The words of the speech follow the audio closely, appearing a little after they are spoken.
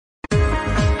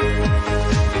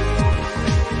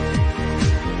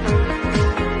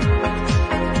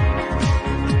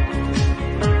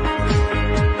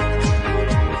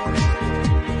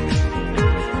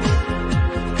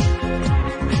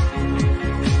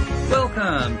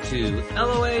Welcome to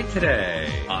LOA Today.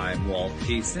 I'm Walt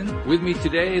Thiessen. With me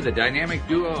today, the dynamic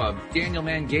duo of Daniel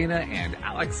Mangena and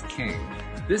Alex King.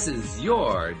 This is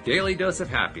your Daily Dose of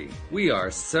Happy. We are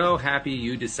so happy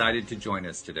you decided to join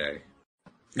us today.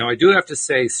 Now, I do have to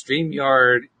say,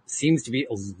 StreamYard seems to be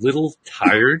a little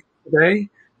tired today.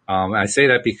 I say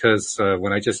that because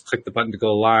when I just clicked the button to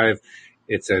go live,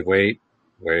 it said, wait.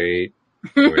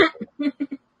 I'm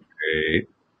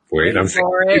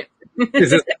saying, does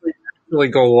this really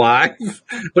go live?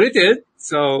 But it did.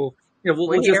 So,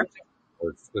 we'll just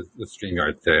with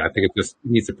StreamYard today. I think it just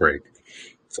needs a break.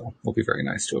 So we'll be very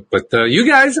nice to it. But you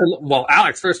guys are, well,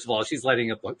 Alex, first of all, she's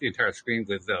lighting up the entire screen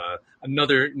with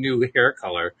another new hair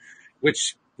color,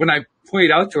 which when I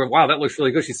pointed out to her, wow, that looks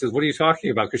really good. She says, what are you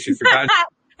talking about? Because she'd forgotten.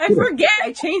 I forget.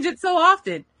 I change it so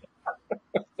often.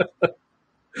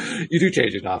 You do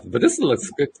change it often, but this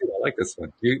looks good too. I like this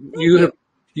one.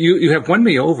 You have won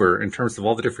me over in terms of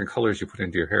all the different colors you put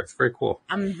into your hair. It's very cool.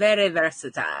 I'm very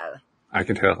versatile. I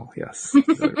can tell. Yes.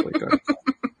 Really, really good.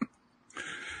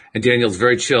 And Daniel's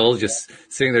very chill, just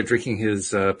sitting there drinking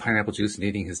his pineapple juice and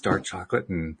eating his dark chocolate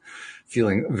and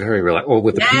feeling very relaxed. Oh,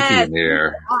 with the pinky in the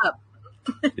air.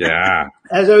 Yeah.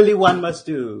 As only one must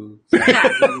do.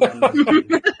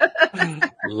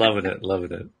 Loving it.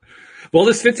 Well,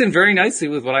 this fits in very nicely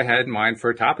with what I had in mind for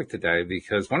a topic today,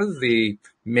 because one of the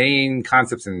main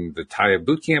concepts in the Taya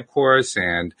Bootcamp course,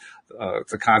 and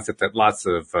it's a concept that lots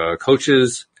of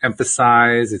coaches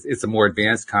emphasize, it's a more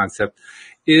advanced concept,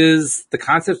 is the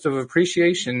concept of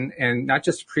appreciation, and not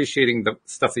just appreciating the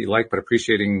stuff that you like, but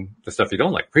appreciating the stuff you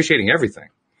don't like, appreciating everything.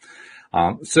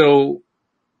 So,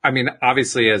 I mean,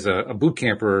 obviously as a boot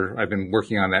camper, I've been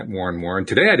working on that more and more. And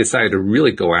today I decided to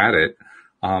really go at it.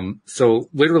 So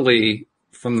literally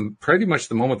from pretty much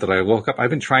the moment that I woke up, I've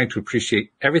been trying to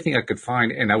appreciate everything I could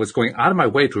find. And I was going out of my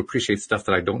way to appreciate stuff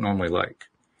that I don't normally like.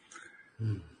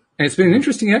 And it's been an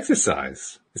interesting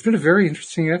exercise. It's been a very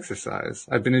interesting exercise.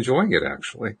 I've been enjoying it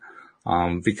actually.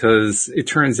 Because it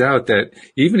turns out that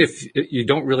even if you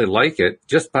don't really like it,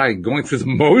 just by going through the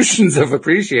motions of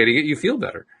appreciating it, you feel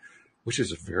better, which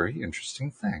is a very interesting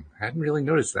thing. I hadn't really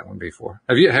noticed that one before.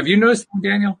 Have you noticed one,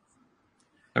 Daniel?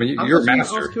 I mean, you're a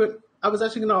master. I was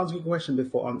actually going to ask you a question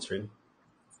before answering.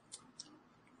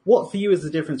 What for you is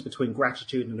the difference between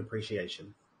gratitude and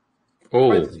appreciation?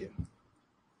 Oh, you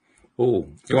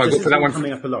want to go for that one?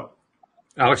 Coming up a lot.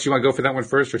 Alex, you want to go for that one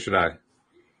first, or should I?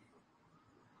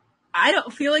 I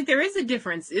don't feel like there is a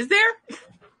difference. Is there?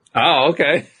 Oh,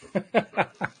 okay.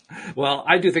 Well,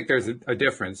 I do think there's a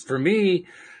difference. For me,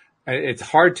 it's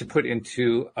hard to put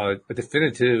into a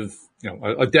definitive,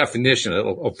 a definition,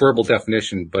 a verbal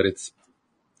definition, but it's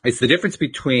the difference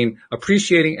between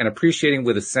appreciating and appreciating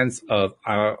with a sense of,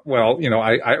 I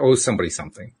owe somebody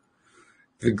something.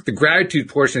 The gratitude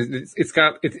portion,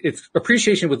 it's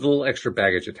appreciation with a little extra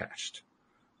baggage attached.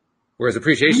 Whereas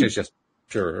appreciation is just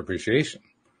pure appreciation.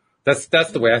 That's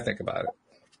the way I think about it.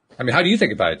 I mean, how do you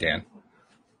think about it, Dan?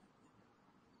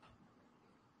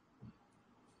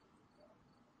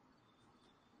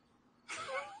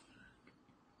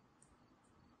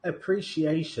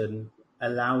 Appreciation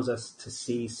allows us to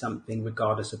see something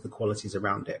regardless of the qualities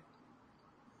around it.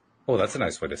 Oh, that's a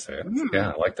nice way to say it.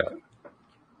 Yeah, I like that.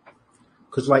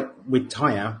 Because like with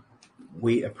Taya,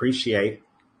 we detune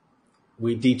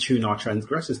our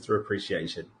transgressors through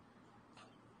appreciation.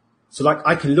 So like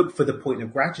I can look for the point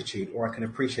of gratitude, or I can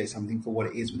appreciate something for what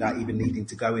it is without even needing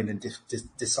to go in and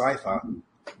decipher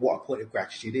what a point of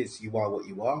gratitude is. You are what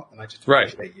you are, and I just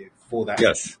appreciate you for that.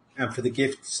 Yes. And for the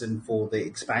gifts and for the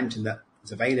expansion that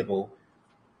is available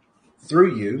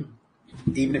through you,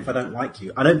 even if I don't like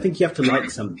you. I don't think you have to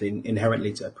like something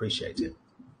inherently to appreciate it.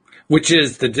 Which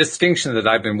is the distinction that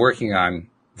I've been working on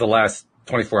the last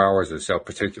 24 hours or so,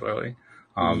 particularly.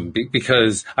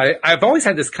 Because I've always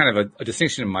had this kind of a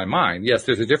distinction in my mind. Yes,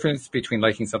 there's a difference between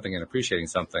liking something and appreciating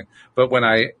something. But when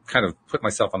I kind of put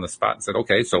myself on the spot and said,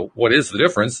 okay, so what is the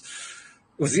difference?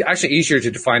 It was actually easier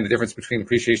to define the difference between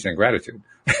appreciation and gratitude,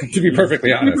 to be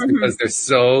perfectly honest, because they're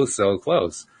so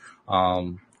close.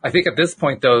 I think at this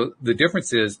point, though, the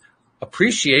difference is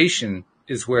appreciation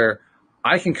is where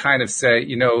I can kind of say,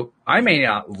 I may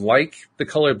not like the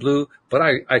color blue, but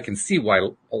I can see why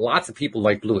lots of people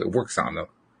like blue. It works on them.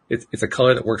 It's a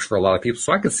color that works for a lot of people.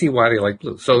 So I can see why they like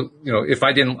blue. So, if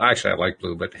I didn't, actually I like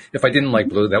blue, but if I didn't like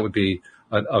blue, that would be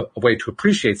a way to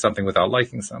appreciate something without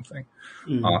liking something.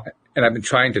 And I've been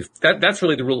trying to, that's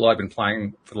really the rule I've been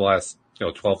applying for the last,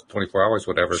 12, 24 hours,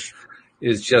 whatever,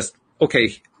 is just,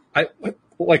 okay,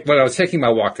 like when I was taking my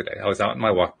walk today, I was out on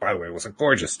my walk, by the way, it was a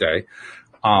gorgeous day.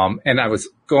 And I was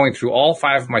going through all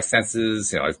 5 of my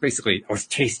senses. I was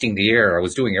tasting the air. I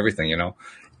was doing everything,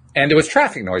 and there was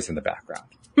traffic noise in the background.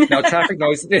 Now, traffic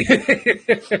noise,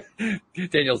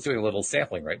 Daniel's doing a little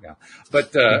sampling right now,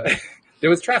 but there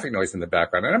was traffic noise in the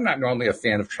background. And I'm not normally a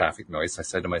fan of traffic noise. I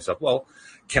said to myself, well,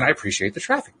 can I appreciate the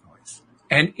traffic noise?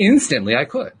 And instantly I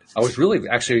could. I was really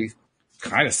actually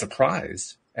kind of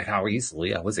surprised at how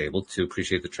easily I was able to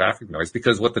appreciate the traffic noise,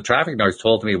 because what the traffic noise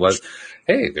told me was,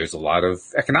 hey, there's a lot of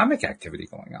economic activity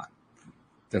going on.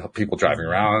 There are people driving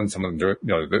around. Some of them,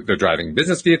 they're driving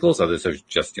business vehicles. Others are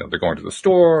just, they're going to the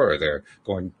store, or they're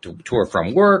going to or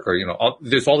from work, or,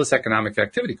 there's all this economic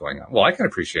activity going on. Well, I can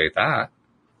appreciate that,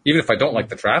 even if I don't like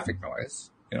the traffic noise,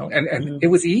 and it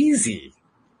was easy.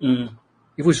 Mm.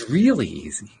 It was really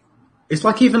easy. It's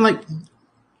like, even like,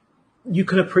 you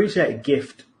can appreciate a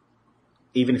gift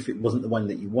even if it wasn't the one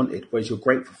that you wanted, whereas you're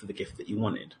grateful for the gift that you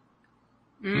wanted.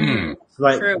 Mm. So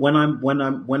like, True. when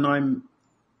I'm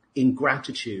in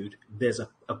gratitude, there's a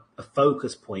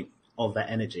focus point of that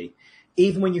energy.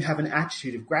 Even when you have an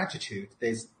attitude of gratitude,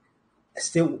 there's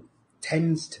still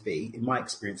tends to be, in my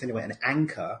experience anyway, an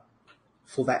anchor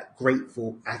for that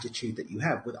grateful attitude that you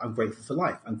have. I'm grateful for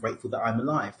life. I'm grateful that I'm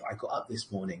alive. I got up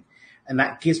this morning. And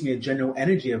that gives me a general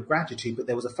energy of gratitude, but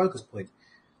there was a focus point.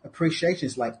 Appreciation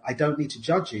is like, I don't need to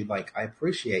judge you. Like, I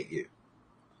appreciate you.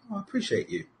 Oh, I appreciate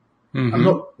you. Mm-hmm. I'm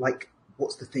not like,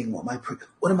 what's the thing?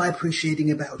 What am I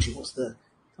appreciating about you? What's the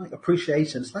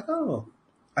appreciation? It's like, oh,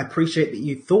 I appreciate that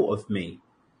you thought of me.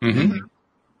 Mm-hmm.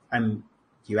 And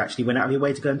you actually went out of your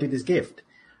way to go and do this gift.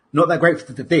 Not that grateful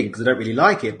for the thing, because I don't really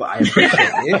like it, but I appreciate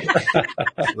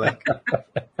it. Like,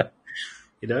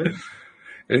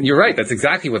 And you're right. That's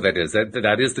exactly what that is.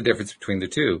 That is the difference between the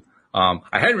two. I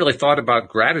hadn't really thought about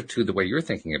gratitude the way you're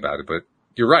thinking about it, but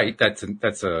you're right. That's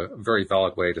a very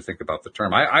valid way to think about the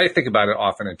term. I think about it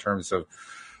often in terms of,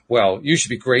 well, you should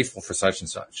be grateful for such and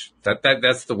such.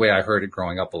 That's the way I heard it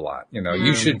growing up a lot.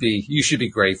 You should be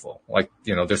grateful. Like,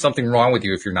 there's something wrong with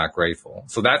you if you're not grateful.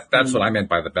 So that's what I meant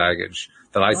by the baggage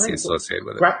that I see associated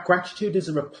with it. Gratitude is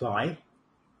a reply.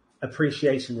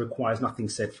 Appreciation requires nothing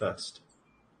said first.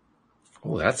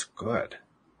 Oh, that's good.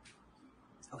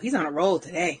 Oh, he's on a roll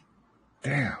today.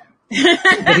 Damn.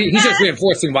 But he's just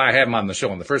reinforcing why I have him on the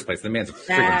show in the first place. The man's a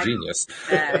freaking genius.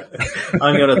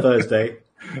 Only on a Thursday.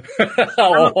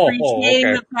 I'm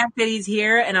appreciating the fact that he's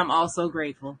here, and I'm also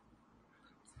grateful.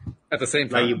 At the same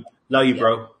time. Love you,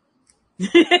 bro.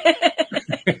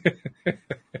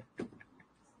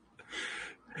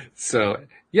 So,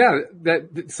 yeah,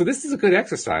 so this is a good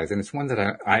exercise, and it's one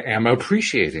that I am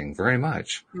appreciating very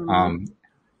much. Mm-hmm.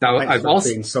 Now, Thanks I've for also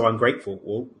being so ungrateful,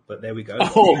 Walt, but there we go.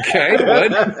 Okay,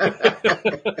 good.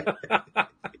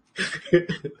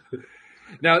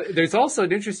 Now, there's also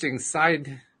an interesting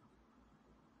side.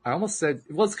 I almost said,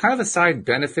 well, it's kind of a side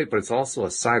benefit, but it's also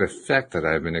a side effect that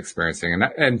I've been experiencing.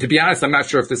 And to be honest, I'm not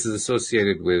sure if this is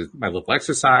associated with my little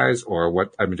exercise or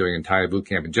what I've been doing in Taya Boot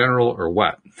Camp in general or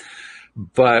what.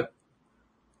 But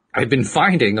I've been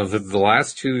finding over the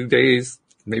last 2 days,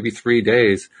 maybe 3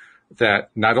 days, that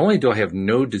not only do I have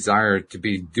no desire to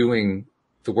be doing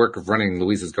the work of running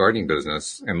Louisa's gardening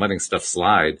business and letting stuff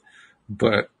slide,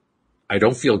 but I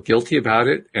don't feel guilty about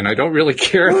it, and I don't really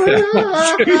care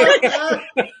that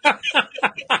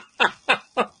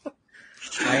much.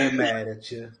 I am mad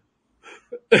at you.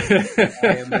 I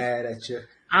am mad at you.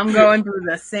 I'm going through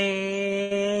the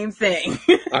same thing.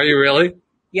 Are you really?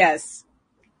 Yes.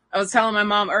 I was telling my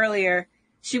mom earlier,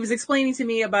 she was explaining to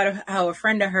me about how a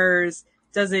friend of hers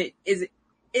it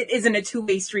isn't a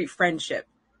two-way street friendship.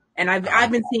 And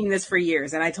I've been seeing this for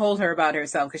years, and I told her about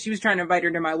herself because she was trying to invite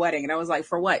her to my wedding, and I was like,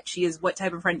 for what? She is what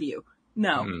type of friend to you?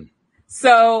 No.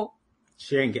 So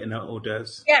she ain't getting no hors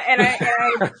d'oeuvres. Yeah,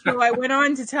 and so I went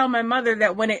on to tell my mother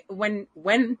that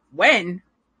when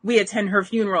we attend her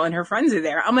funeral and her friends are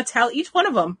there, I'm gonna tell each one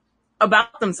of them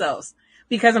about themselves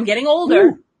because I'm getting older.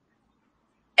 Ooh.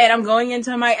 And I'm going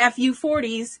into my FU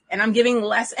 40s, and I'm giving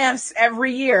less Fs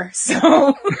every year.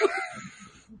 So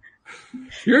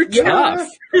you're tough.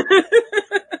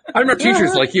 I remember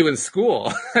teachers like you in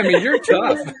school. I mean, you're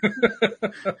tough.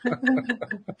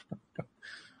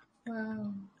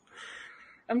 Wow.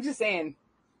 I'm just saying.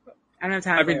 I don't have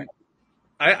time for it.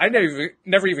 I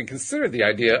never even considered the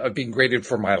idea of being graded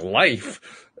for my life,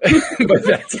 but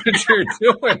that's what you're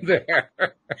doing there.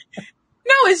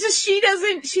 No, it's just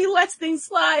she lets things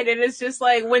slide, and it's just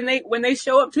like when they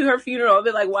show up to her funeral,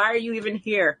 they're like, why are you even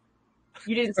here?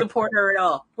 You didn't support her at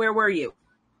all. Where were you?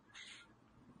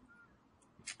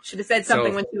 Should have said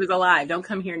something when she was alive. Don't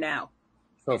come here now.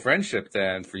 So friendship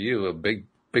then, for you, a big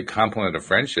component of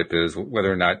friendship is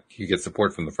whether or not you get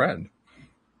support from the friend.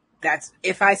 That's,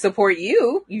 if I support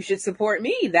you, you should support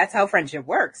me. That's how friendship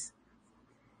works.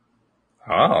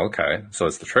 Oh, okay. So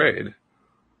it's the trade.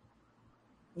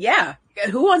 Yeah.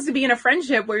 Who wants to be in a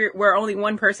friendship where only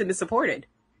one person is supported?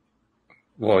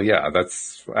 Well, yeah,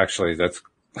 that's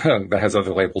that has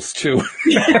other labels too.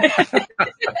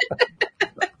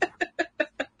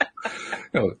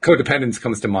 Codependence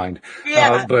comes to mind.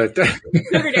 Yeah. But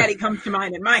Sugar daddy comes to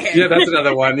mind in my head. yeah, that's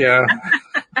another one. Yeah.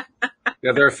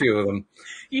 Yeah, there are a few of them.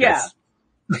 Yeah.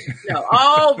 Yes. No,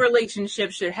 all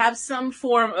relationships should have some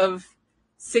form of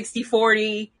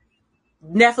 60-40,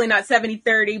 definitely not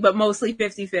 70-30, but mostly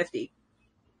 50-50.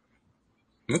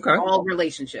 Okay. All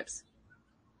relationships.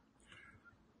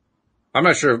 I'm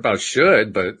not sure about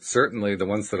should, but certainly the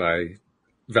ones that I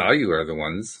value are the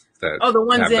ones that the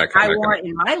ones have that I kind of want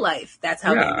in my life. That's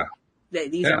how Yeah.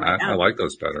 these Yeah, are my I like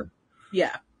those better.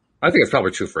 Yeah. I think it's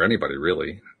probably true for anybody,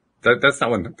 really. That's not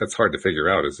one that's hard to figure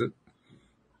out, is it?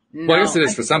 No, Well, I guess it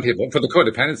is for some people. For the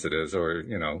codependents, it is, or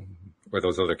or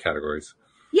those other categories.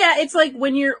 Yeah, it's like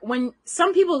when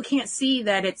some people can't see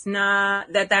that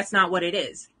that's not what it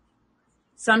is.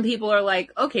 Some people are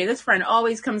like, okay, this friend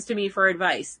always comes to me for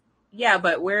advice. Yeah,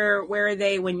 but where are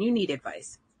they when you need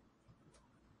advice?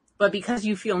 But because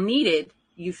you feel needed,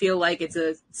 you feel like it's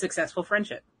a successful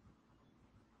friendship.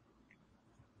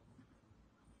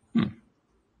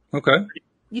 Okay.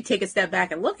 You take a step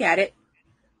back and look at it.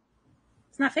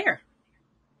 It's not fair.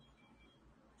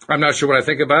 I'm not sure what I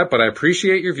think about it, but I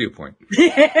appreciate your viewpoint.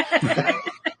 And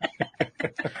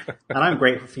I'm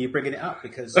grateful for you bringing it up,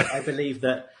 because I believe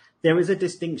that there is a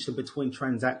distinction between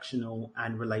transactional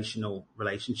and relational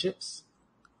relationships.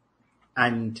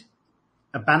 And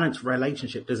a balanced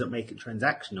relationship doesn't make it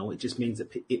transactional. It just means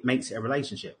that it makes it a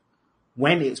relationship.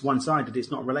 When it's one-sided, it's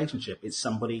not a relationship. It's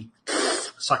somebody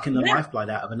sucking the lifeblood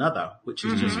out of another, which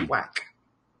is just whack.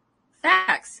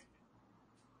 Facts.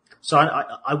 So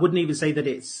I wouldn't even say that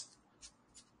it's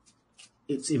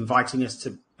inviting us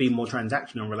to be more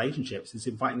transactional in relationships. It's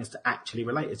inviting us to actually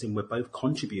relate, as in we're both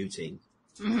contributing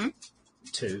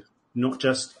to, not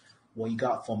just what you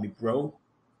got for me, bro.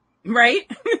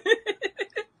 Right?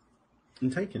 I'm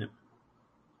taking it.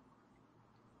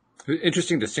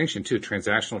 Interesting distinction too,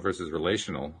 transactional versus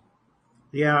relational.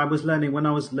 Yeah, I was learning when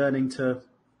I was learning to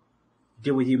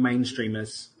deal with you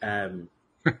mainstreamers.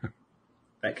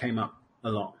 That came up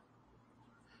a lot.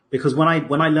 Because when I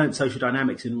learned social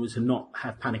dynamics and was to not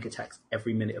have panic attacks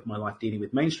every minute of my life dealing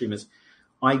with mainstreamers,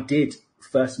 I did,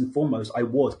 first and foremost, I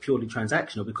was purely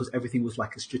transactional, because everything was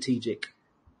like a strategic,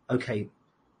 okay,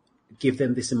 give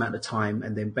them this amount of time,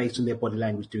 and then based on their body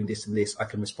language doing this and this, I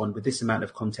can respond with this amount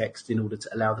of context in order to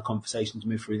allow the conversation to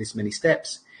move through this many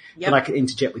steps. Yep. Then I can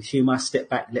interject with humor, step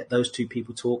back, let those two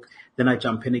people talk. Then I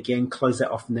jump in again, close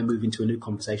that off, and then move into a new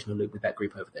conversational loop with that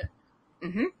group over there.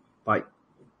 Like,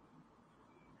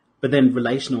 but then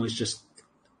relational is just,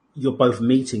 you're both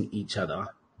meeting each other.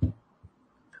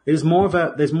 There's more of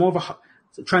a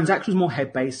so transactional is more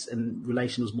head based and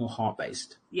relational is more heart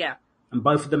based. Yeah. And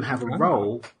both of them have a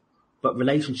role, but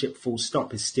relationship full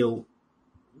stop is still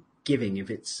giving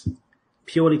if it's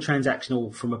purely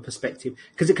transactional from a perspective,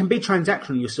 because it can be transactional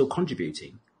and you're still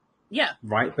contributing. Yeah.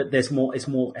 Right. But it's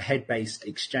more a head based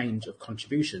exchange of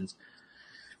contributions.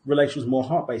 Relational is more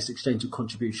heart based exchange of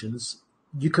contributions.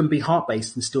 You can be heart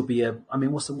based and still be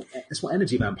it's what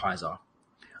energy vampires are.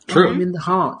 True. I'm in the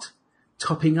heart,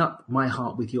 topping up my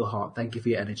heart with your heart. Thank you for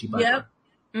your energy. Yep.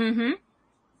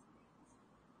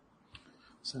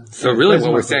 So really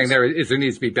what we're saying there is there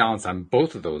needs to be balance on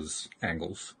both of those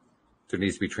angles. There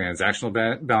needs to be transactional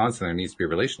balance and there needs to be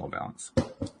relational balance.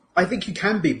 I think you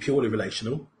can be purely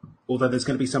relational, although there's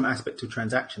going to be some aspect of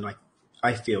transaction,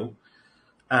 I feel.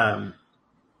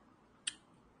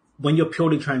 When you're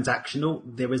purely transactional,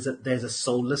 there's a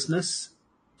soullessness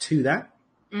to that.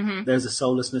 There's a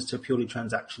soullessness to a purely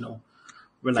transactional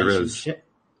relationship.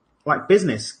 Like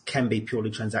business can be purely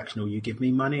transactional. You give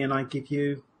me money and I give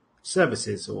you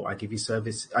services, or I give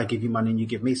you money and you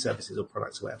give me services or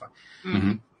products or whatever.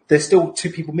 There's still two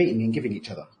people meeting and giving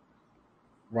each other,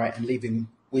 right, and leaving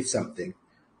with something.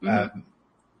 But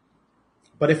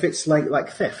if it's like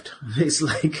theft, it's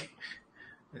like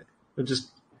we'll just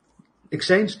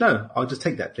exchange. No, I'll just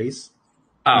take that, please.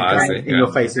 I see. In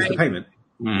your face is the payment.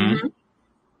 Mm-hmm.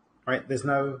 Right? There's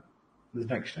no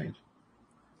exchange.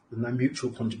 There's no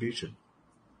mutual contribution.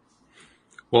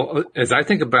 Well, as I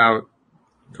think about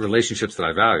the relationships that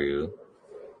I value,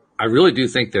 I really do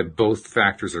think that both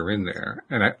factors are in there.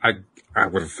 And I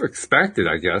would have expected,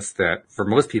 I guess, that for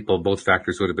most people, both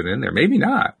factors would have been in there. Maybe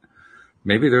not.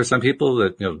 Maybe there are some people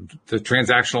that, the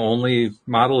transactional only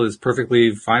model is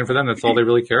perfectly fine for them. That's all they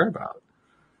really care about.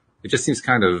 It just seems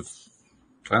kind of,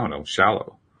 I don't know,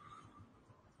 shallow.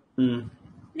 You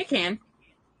can.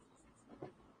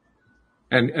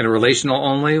 And a relational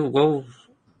only, well,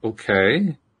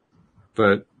 okay.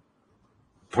 But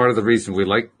part of the reason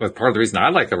I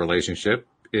like a relationship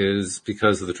is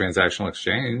because of the transactional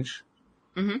exchange.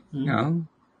 Mm-hmm. You know,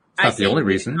 it's not the only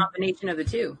reason. A combination of the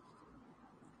two.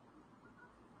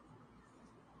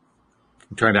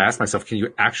 I'm trying to ask myself, can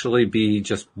you actually be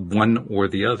just one or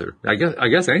the other? I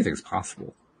guess anything's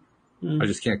possible. I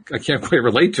can't quite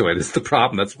relate to it. It's the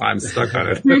problem. That's why I'm stuck on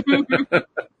it.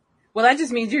 Well, that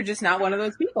just means you're just not one of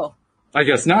those people. I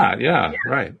guess not. Yeah,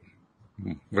 right.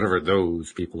 Whatever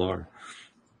those people are.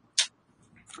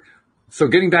 So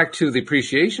getting back to the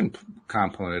appreciation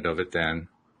component of it then,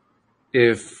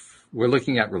 if we're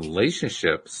looking at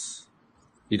relationships,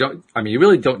 you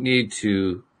really don't need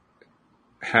to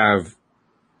have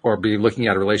or be looking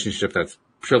at a relationship that's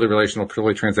purely relational,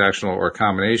 purely transactional, or a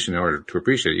combination in order to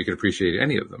appreciate it. You can appreciate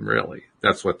any of them, really.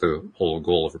 That's what the whole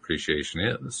goal of appreciation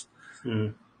is.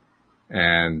 Mm.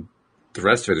 And the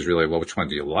rest of it is really, well, which one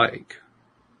do you like?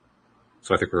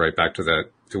 So I think we're right back to that,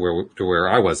 to where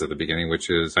I was at the beginning, which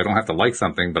is I don't have to like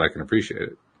something, but I can appreciate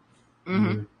it.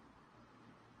 Mm-hmm.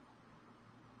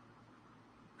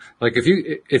 Like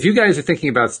if you guys are thinking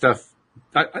about stuff,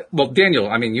 well, Daniel,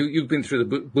 I mean, you've been through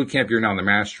the boot camp. You're now in the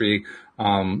mastery.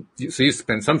 So you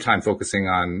spent some time focusing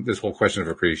on this whole question of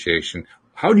appreciation.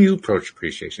 How do you approach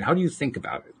appreciation? How do you think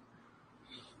about it?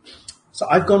 So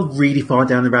I've gone really far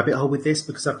down the rabbit hole with this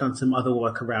because I've done some other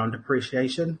work around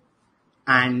appreciation,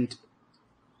 and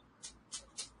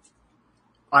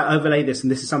I overlay this,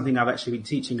 and this is something I've actually been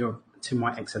teaching to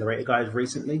my accelerator guys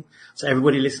recently. So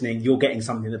everybody listening, you're getting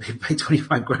something that people pay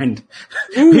 25 grand.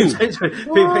 People pay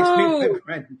 25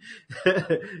 grand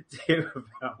to hear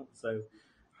about. So,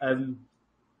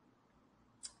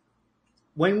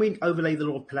 when we overlay the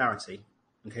law of polarity,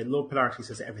 okay, the law of polarity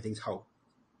says that everything's whole.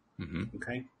 Mm-hmm.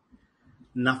 Okay.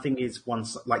 Nothing is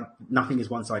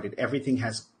one-sided. Everything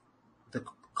has the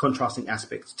contrasting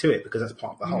aspects to it because that's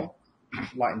part of the whole.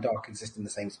 Light and dark exist in the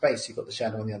same space. You've got the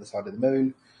shadow on the other side of the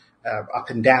moon. Up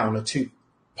and down are two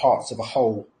parts of a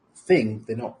whole thing.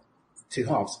 They're not two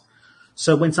halves.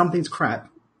 So when something's crap,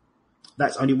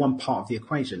 that's only one part of the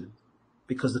equation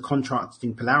because the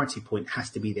contrasting polarity point has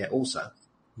to be there also.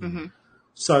 Mm-hmm.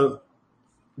 So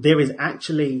there is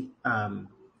actually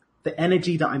the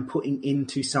energy that I'm putting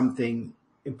into something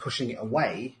and pushing it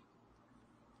away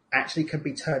actually can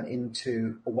be turned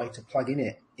into a way to plug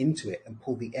into it and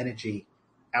pull the energy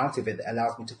out of it that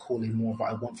allows me to call in more of what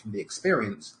I want from the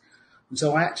experience. And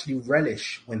so I actually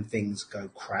relish when things go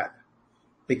crap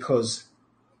because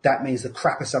that means the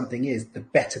crapper something is, the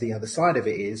better the other side of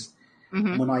it is.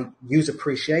 Mm-hmm. When I use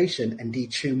appreciation and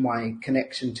detune my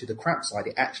connection to the crap side,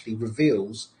 it actually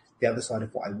reveals the other side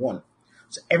of what I want.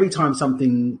 So every time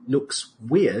something looks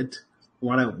weird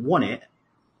or I don't want it,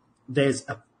 there's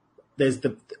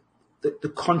the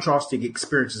contrasting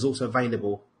experience is also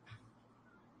available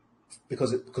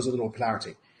because of the law of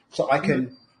polarity. So I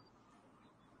can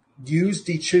use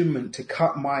detunement to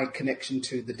cut my connection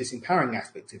to the disempowering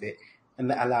aspect of it, and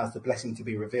that allows the blessing to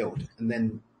be revealed. And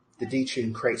then the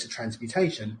detune creates a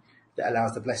transmutation that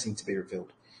allows the blessing to be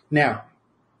revealed. Now,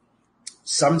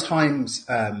 sometimes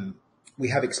we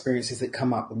have experiences that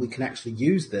come up and we can actually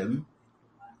use them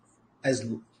as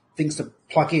things to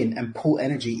plug in and pull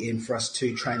energy in for us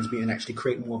to transmute and actually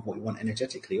create more of what we want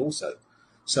energetically also.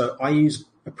 So I use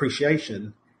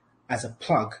appreciation as a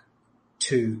plug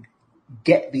to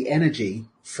get the energy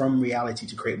from reality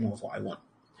to create more of what I want.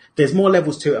 There's more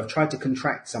levels to it. I've tried to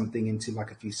contract something into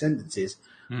like a few sentences,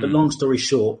 but long story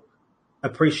short,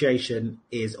 appreciation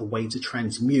is a way to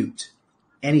transmute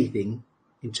anything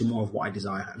into more of what I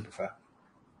desire and prefer.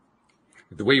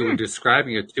 The way you were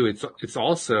describing it too, it's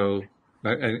also,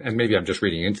 and maybe I'm just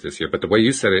reading into this here, but the way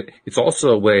you said it, it's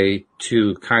also a way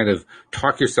to kind of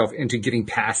talk yourself into getting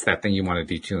past that thing you want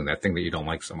to detune, that thing that you don't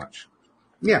like so much.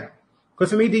 Yeah.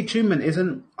 Because for me, detunement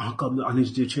isn't, oh God, I need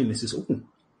to detune this. It's, oh,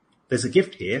 there's a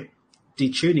gift here.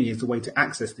 Detuning is the way to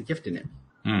access the gift in it.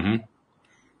 Mm-hmm.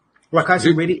 Like I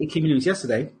said, really icky news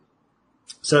yesterday.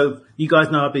 So you guys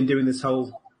know I've been doing this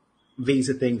whole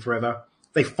visa thing forever.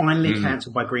 They finally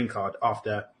cancelled my green card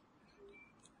after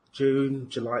June,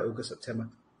 July, August, September.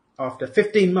 After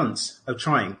 15 months of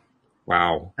trying.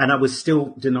 Wow. And I was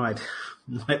still denied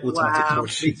my automatic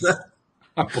tourist visa.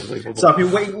 Unbelievable. So I've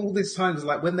been waiting all this time. It's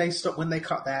like when they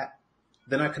cut that,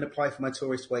 then I can apply for my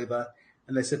tourist waiver.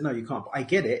 And they said, no, you can't. But I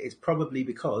get it. It's probably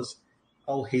because,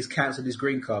 he's cancelled his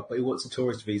green card, but he wants a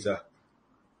tourist visa.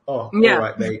 Oh, yeah. All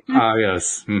right, mate.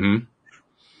 Yes. Mm-hmm.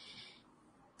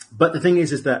 But the thing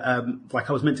is that,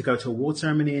 I was meant to go to a award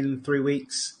ceremony in 3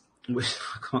 weeks, which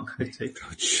I can't go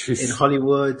to, in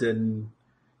Hollywood and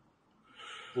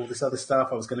all this other stuff.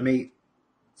 I was going to meet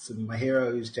some of my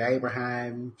heroes, Jay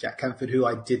Abraham, Jack Canford, who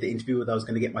I did the interview with. I was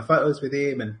going to get my photos with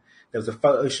him, and there was a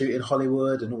photo shoot in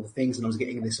Hollywood and all the things, and I was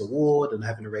getting this award and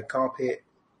having a red carpet.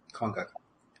 Can't go.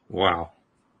 Wow.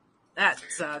 That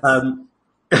sucks.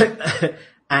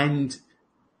 And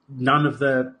none of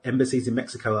the embassies in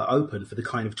Mexico are open for the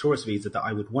kind of tourist visa that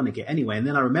I would want to get anyway. And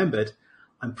then I remembered,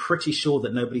 I'm pretty sure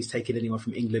that nobody's taking anyone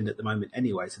from England at the moment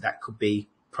anyway. So that could be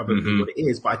probably what it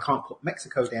is, but I can't put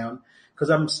Mexico down because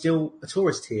I'm still a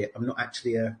tourist here. I'm not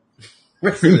actually a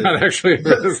resident. Not actually a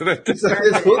resident. So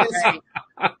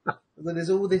there's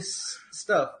all this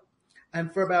stuff.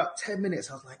 And for about 10 minutes,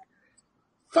 I was like,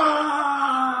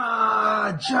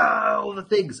 all the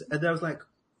things. And I was like,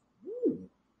 ooh,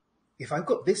 if I've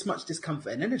got this much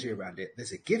discomfort and energy around it,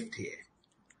 there's a gift here.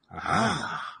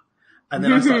 And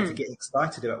then I started to get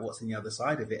excited about what's on the other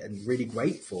side of it and really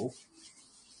grateful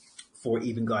for it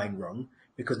even going wrong,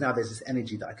 because now there's this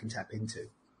energy that I can tap into.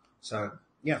 So,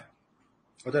 yeah,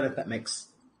 I don't know if that makes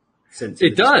sense.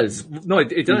 It does. No,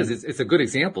 it does. It's a good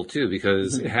example too,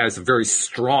 because it has a very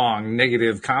strong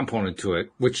negative component to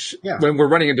it, which when we're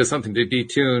running into something to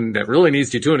detune that really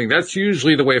needs detuning, that's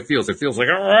usually the way it feels. It feels like,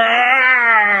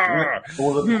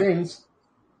 all of the things.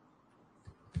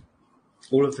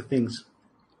 All of the things.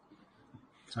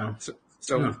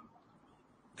 So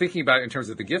thinking about it in terms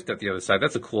of the gift at the other side,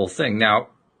 that's a cool thing. Now,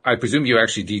 I presume you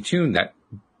actually detuned that.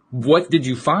 What did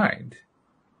you find?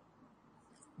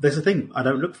 There's a thing. I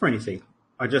don't look for anything.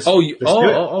 I just You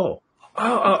know,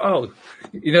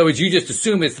 you just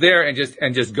assume it's there and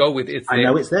just go with it's there. I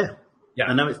know it's there. Yeah,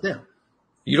 I know it's there.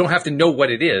 You don't have to know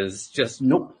what it is. Just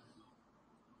nope.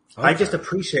 Okay. I just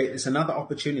appreciate it's another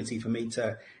opportunity for me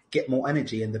to get more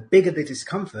energy, and the bigger the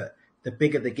discomfort, the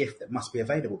bigger the gift that must be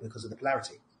available because of the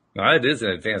polarity. Now, it is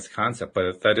an advanced concept,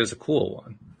 but that is a cool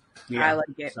one. Yeah. I like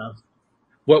it. So,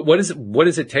 What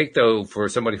does it take though for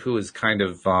somebody who is kind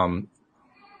of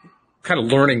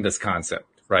learning this concept,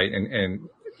 right? And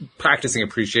practicing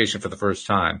appreciation for the first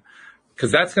time, because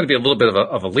that's going to be a little bit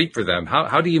of a leap for them.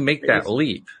 How do you make that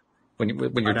leap when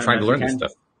you're trying to learn this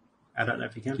stuff? I don't know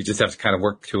if you can. You just have to kind of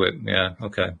work to it. Yeah.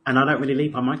 Okay. And I don't really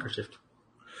leap on microshift.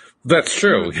 That's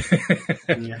true.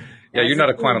 Yeah. Yeah. You're not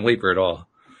a quantum leaper at all.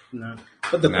 No.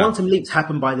 But the quantum leaps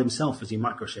happen by themselves as you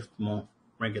microshift more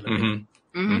regularly.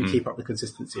 And keep up the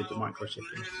consistency of the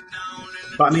microshifting.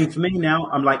 But I mean, for me now,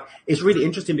 I'm like, it's really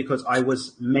interesting because I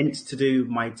was meant to do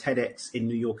my TEDx in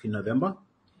New York in November.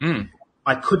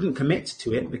 I couldn't commit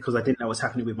to it because I didn't know what's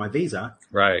happening with my visa.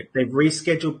 Right. They've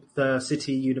rescheduled the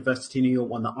University of New York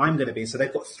one that I'm going to be in. So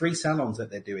they've got 3 salons that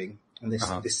they're doing on this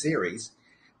series.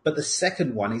 But the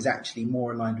second one is actually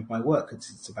more aligned with my work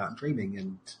because it's about dreaming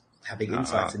and having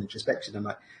insights and introspection.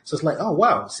 And so it's like, oh,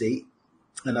 wow, see,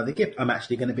 another gift. I'm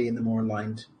actually going to be in the more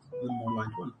aligned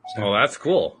one. So, well, that's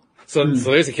cool. So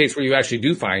there's a case where you actually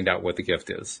do find out what the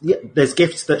gift is. Yeah, there's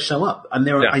gifts that show up, and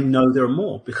I know there are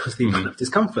more because the amount of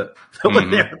discomfort that were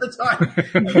there at the time.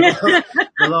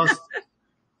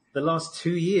 the last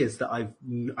 2 years that I've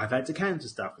had to cancel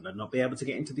stuff, and I've not been able to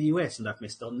get into the US, and I've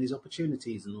missed on these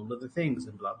opportunities and all of the things,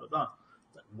 and blah blah blah.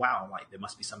 Like, wow, like there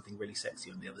must be something really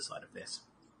sexy on the other side of this.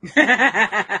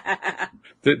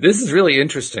 This is really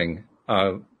interesting.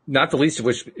 Not the least of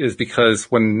which is because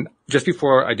just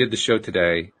before I did the show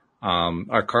today,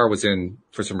 our car was in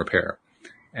for some repair,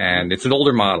 and it's an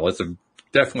older model. It's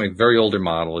definitely a very older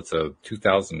model. It's a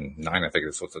 2009, I think it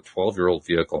is. So it's a 12-year-old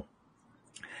vehicle.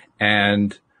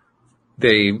 And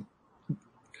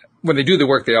when they do the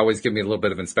work, they always give me a little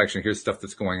bit of inspection. Here's stuff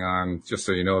that's going on, just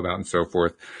so you know about, and so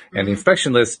forth. And the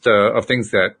inspection list of things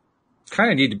that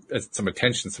kind of need some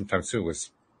attention sometimes too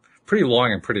was pretty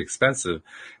long and pretty expensive.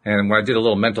 And when I did a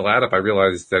little mental add up, I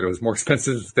realized that it was more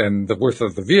expensive than the worth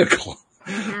of the vehicle,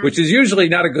 which is usually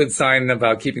not a good sign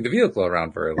about keeping the vehicle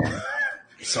around very long.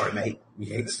 Sorry, mate.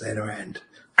 We ain't staying around.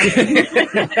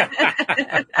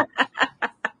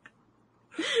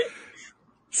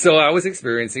 So I was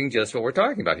experiencing just what we're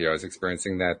talking about here. I was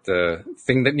experiencing that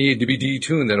thing that needed to be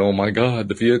detuned, that, oh my God,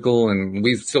 the vehicle, and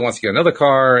we still want to get another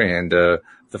car, and the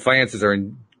finances are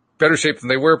in better shape than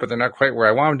they were, but they're not quite where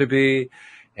I want them to be.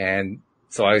 And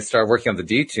so I started working on the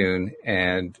detune,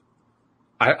 and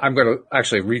I'm going to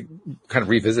actually kind of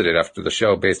revisit it after the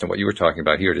show based on what you were talking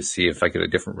about here to see if I get a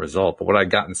different result. But what I've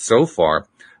gotten so far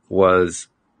was,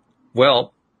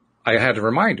 well, I had a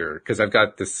reminder because I've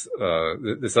got this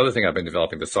other thing I've been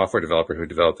developing, the software developer who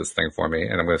developed this thing for me,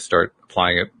 and I'm going to start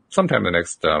applying it sometime in the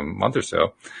next month or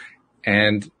so.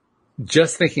 And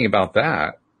just thinking about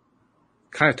that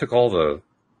kind of took all the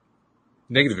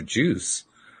negative juice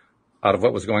out of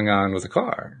what was going on with the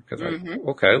car. Because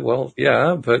okay, well,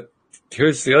 yeah, but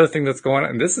here's the other thing that's going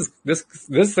on. And this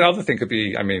other thing could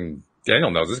be, I mean,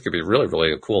 Daniel knows this could be really,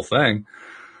 really a cool thing.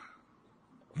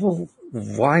 Well,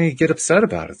 why get upset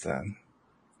about it then?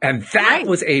 And that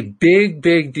was a big,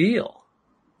 big deal.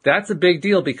 That's a big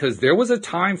deal because there was a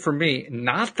time for me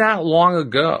not that long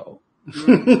ago.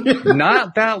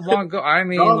 Not that long ago. I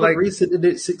mean, like recent in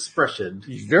its expression.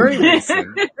 Very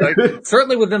recent. Like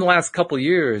certainly within the last couple of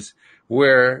years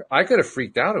where I could have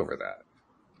freaked out over that.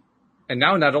 And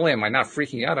now not only am I not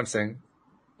freaking out, I'm saying,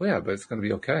 well, yeah, but it's going to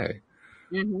be okay.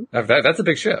 Mm-hmm. That's a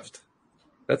big shift.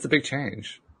 That's a big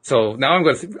change. So now I'm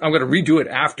going to redo it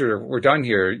after we're done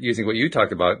here using what you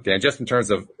talked about, Dan, just in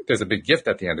terms of there's a big gift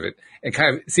at the end of it and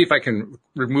kind of see if I can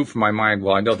remove from my mind,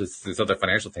 well, I know this other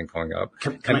financial thing coming up.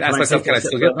 Can I still get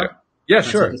there? Yeah,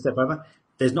 sure.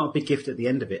 There's not a big gift at the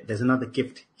end of it. There's another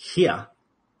gift here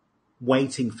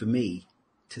waiting for me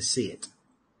to see it.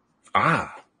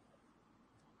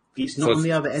 It's not on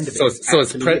the other end of it. So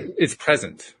it's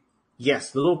present. Yes,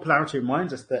 the law of polarity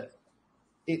reminds us that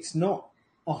it's not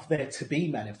off there to be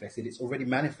manifested. It's already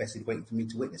manifested, waiting for me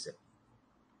to witness it.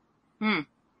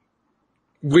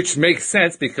 Which makes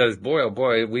sense because, boy, oh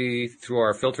boy, we, through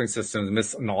our filtering systems,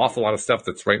 miss an awful lot of stuff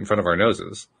that's right in front of our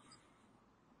noses.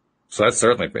 So that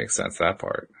certainly makes sense, that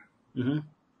part. Mm-hmm.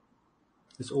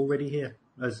 It's already here.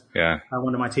 As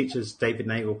one of my teachers, David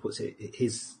Nagel, puts it,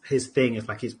 his thing is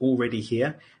like it's already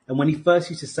here. And when he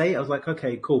first used to say it, I was like,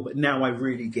 okay, cool. But now I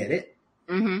really get it.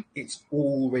 Mm-hmm. It's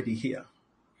already here.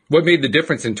 What made the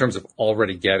difference in terms of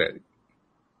already get it?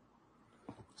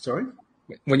 Sorry?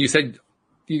 When you said,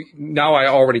 now I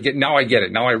get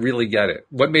it. Now I really get it.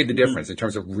 What made the difference in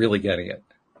terms of really getting it?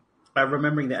 By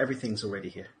remembering that everything's already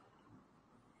here.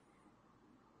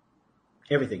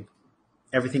 Everything.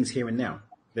 Everything's here and now.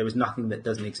 There is nothing that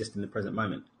doesn't exist in the present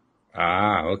moment.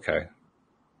 Okay.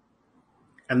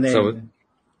 And then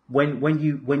when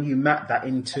you map that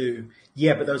into,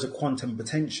 but those are quantum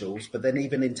potentials, but then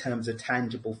even in terms of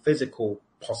tangible physical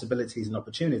possibilities and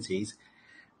opportunities,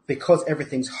 because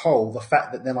everything's whole, the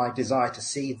fact that then I desire to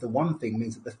see the one thing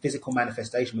means that the physical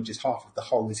manifestation, which is half of the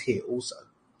whole, is here also.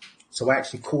 So I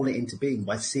actually call it into being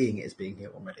by seeing it as being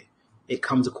here already. It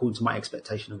comes according to my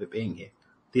expectation of it being here.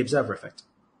 The observer effect.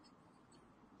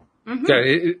 Mm-hmm.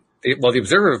 Yeah, the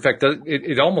observer effect,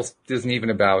 it almost isn't even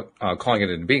about calling it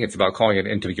into being. It's about calling it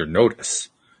into your notice,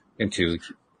 into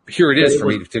here it is for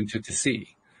me to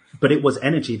see. But it was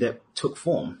energy that took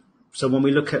form. So when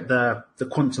we look at the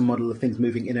quantum model of things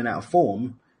moving in and out of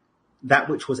form, that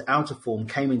which was out of form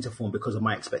came into form because of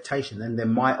my expectation. And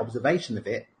then my observation of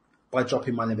it, by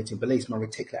dropping my limiting beliefs, my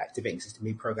reticular activating system,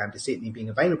 me programmed to see it, me being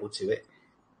available to it,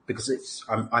 because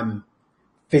I'm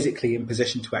physically in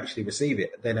position to actually receive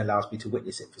it, then allows me to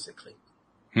witness it physically.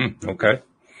 Okay.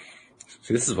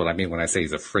 See, this is what I mean when I say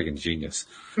he's a friggin' genius.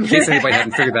 In case anybody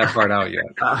hasn't figured that part out yet.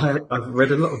 I've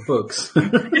read a lot of books.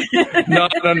 No,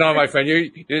 my friend.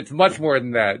 It's much more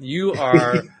than that. You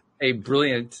are a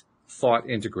brilliant thought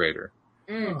integrator.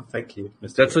 Oh, thank you,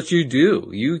 Mr. That's what you do.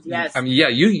 Yes. I mean,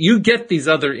 you get these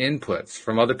other inputs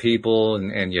from other people,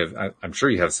 and you have, I'm sure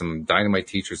you have some dynamite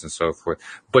teachers and so forth,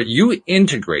 but you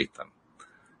integrate them.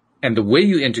 And the way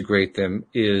you integrate them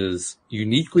is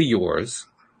uniquely yours.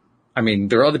 I mean,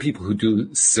 there are other people who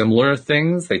do similar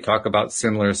things. They talk about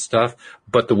similar stuff,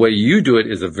 but the way you do it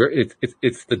is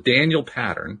it's the Daniel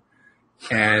pattern,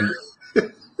 and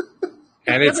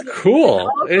it's cool.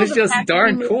 It's just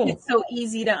darn cool. It's so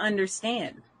easy to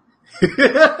understand. He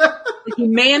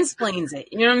mansplains it.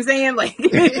 You know what I'm saying? Like,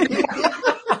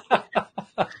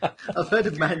 I've heard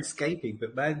of manscaping,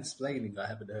 but mansplaining I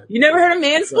haven't heard. You never heard of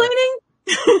mansplaining?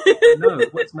 No,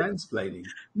 what's mansplaining?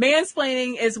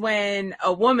 Mansplaining is when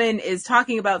a woman is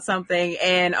talking about something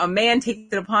and a man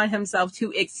takes it upon himself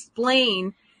to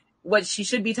explain what she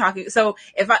should be talking. So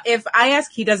if I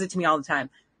ask, he does it to me all the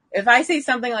time. If I say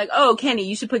something like, "Oh, Kenny,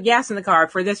 you should put gas in the car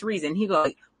for this reason," he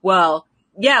goes, "Well,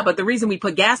 yeah, but the reason we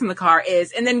put gas in the car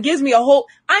is," and then gives me a whole,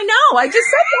 I know, I just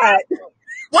said that.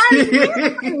 Why are you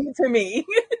listening to me?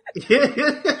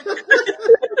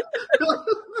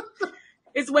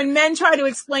 It's when men try to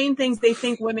explain things they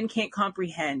think women can't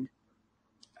comprehend.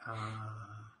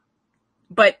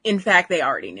 But in fact, they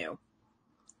already knew.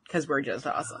 Because we're just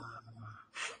awesome.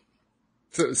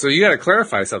 So you got to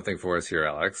clarify something for us here,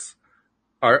 Alex.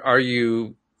 Are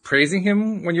you praising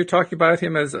him when you're talking about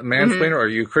him as a mansplainer? Mm-hmm. Or are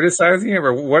you criticizing him?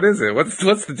 Or what is it?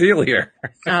 What's the deal here?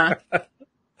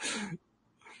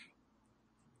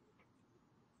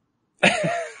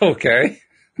 Okay.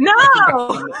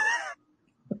 No!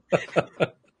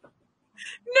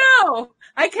 No,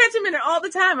 I catch him in it all the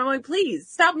time. I'm like, please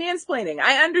stop mansplaining.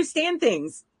 I understand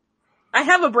things. I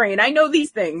have a brain. I know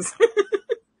these things.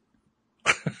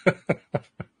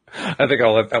 I think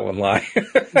I'll let that one lie.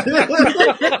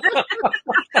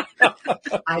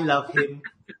 I love him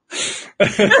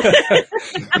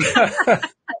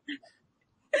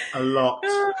a lot.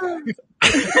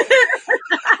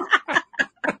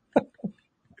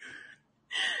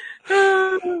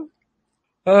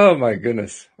 Oh my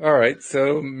goodness. All right.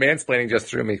 So mansplaining just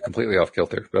threw me completely off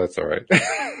kilter, but that's all right.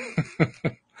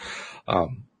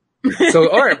 So,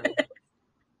 all right.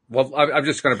 Well, I'm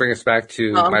just going to bring us back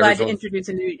to I'm my glad original. to introduce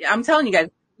a new. I'm telling you guys,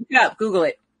 look it up, Google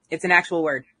it. It's an actual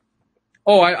word.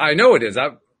 Oh, I know it is.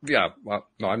 Yeah. Well,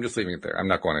 no, I'm just leaving it there. I'm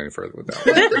not going any further with that.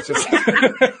 It's just...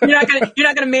 You're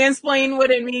not gonna mansplain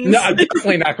what it means. No, I'm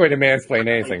definitely not going to mansplain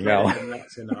anything. No.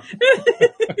 That's enough.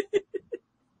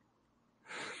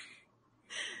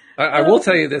 I will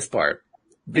tell you this part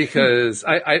because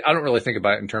I don't really think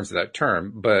about it in terms of that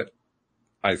term, but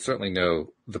I certainly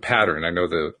know the pattern. I know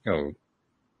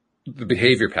the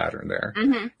behavior pattern there.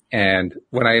 Mm-hmm. And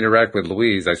when I interact with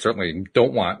Louise, I certainly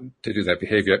don't want to do that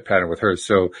behavior pattern with her.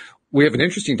 So we have an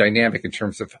interesting dynamic in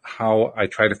terms of how I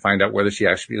try to find out whether she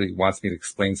actually wants me to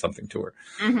explain something to her.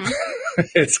 Mm-hmm.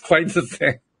 It's quite the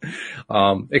thing.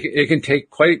 It can take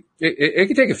it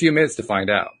can take a few minutes to find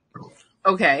out.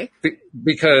 Okay.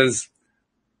 Because,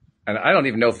 and I don't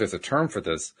even know if there's a term for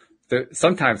this.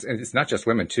 Sometimes, and it's not just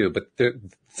women too, but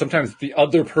sometimes the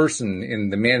other person in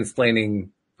the mansplaining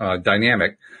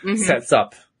dynamic Mm-hmm.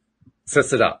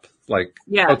 sets it up. Like,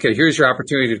 Yeah. okay, here's your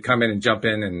opportunity to come in and jump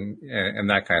in and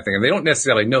that kind of thing. And they don't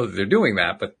necessarily know that they're doing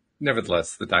that, but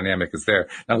nevertheless, the dynamic is there.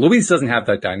 Now, Louise doesn't have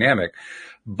that dynamic,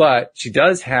 but she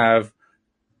does have,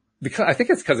 because I think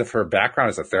it's because of her background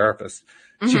as a therapist.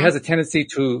 Mm-hmm. She has a tendency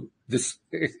to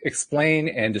explain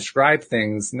and describe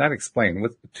things, not explain,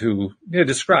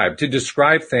 describe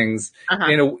things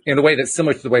Uh-huh. in a way that's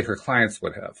similar to the way her clients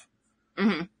would have.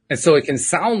 Mm-hmm. And so it can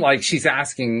sound like she's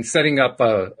setting up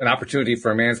an opportunity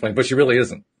for a mansplain, but she really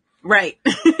isn't. Right.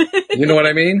 You know what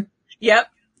I mean? Yep.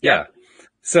 Yeah.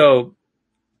 So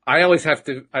I always have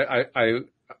to,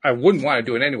 I wouldn't want to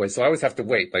do it anyway. So I always have to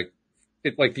wait, like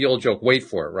the old joke, wait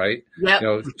for it, right? Yep. You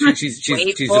know, she's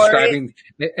describing,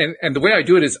 and the way I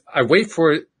do it is I wait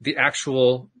for the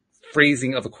actual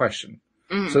phrasing of a question.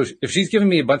 Mm-hmm. So if she's giving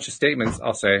me a bunch of statements,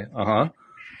 I'll say,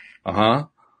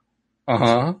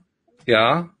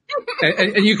 yeah.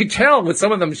 And you can tell with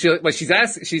some of them,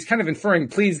 she's kind of inferring,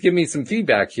 please give me some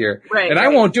feedback here. Right, and I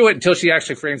won't do it until she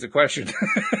actually frames a question.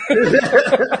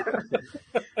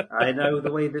 I know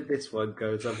the way that this one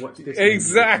goes. I've watched this.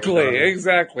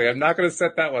 Exactly. I'm not going to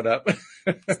set that one up.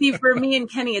 See, for me and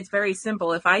Kenny, it's very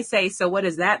simple. If I say, so what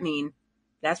does that mean?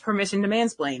 That's permission to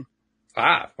mansplain.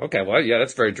 Okay. Well, yeah,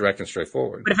 that's very direct and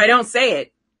straightforward. But if I don't say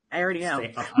it, I already know.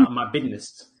 Stay up out of my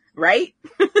business. Right?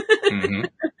 Mm-hmm.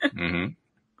 Mm-hmm.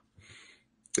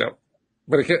 Yep.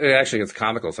 But it actually gets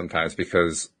comical sometimes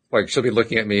because, like, she'll be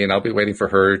looking at me and I'll be waiting for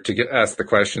her to ask the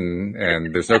question,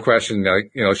 and there's no question.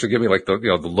 Like, she'll give me like the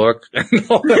look. And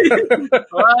all that.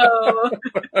 Hello.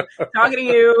 Talking to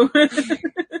you.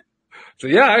 So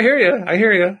yeah, I hear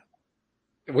you.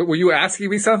 Were you asking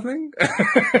me something?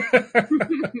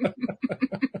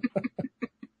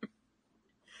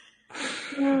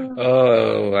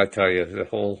 Oh, I tell you, the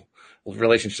whole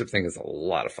relationship thing is a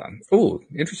lot of fun. Oh,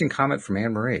 interesting comment from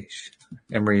Anne Marie.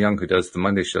 Anne Marie Young, who does the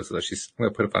Monday show, so I'm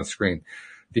going to put it up on screen.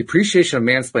 The appreciation of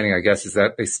mansplaining, I guess, is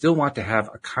that they still want to have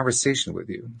a conversation with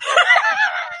you.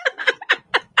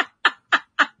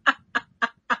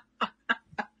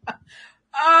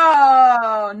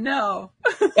 Oh, no.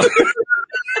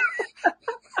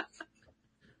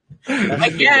 I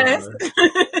guess.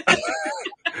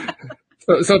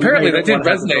 So apparently that didn't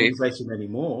resonate. Conversation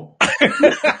anymore.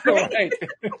 Right.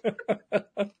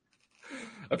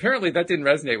 Apparently that didn't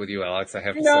resonate with you, Alex, I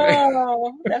have to say.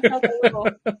 No, that felt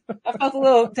a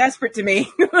little desperate to me.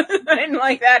 I didn't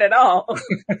like that at all.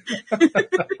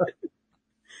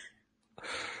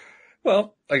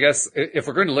 Well, I guess if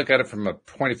we're going to look at it from a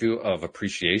point of view of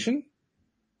appreciation,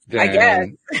 then, I guess.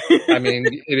 I mean,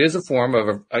 it is a form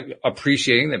of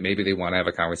appreciating that maybe they want to have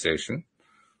a conversation.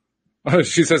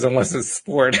 She says, unless it's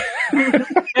sport.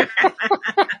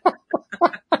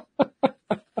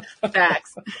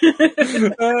 Facts.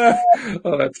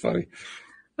 Oh, that's funny.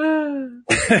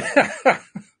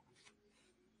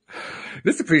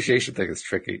 This appreciation thing is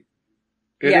tricky.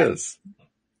 It is.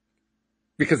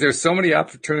 Because there's so many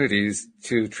opportunities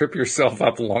to trip yourself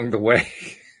up along the way.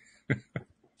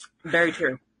 Very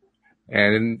true.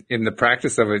 And in the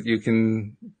practice of it, you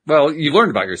learn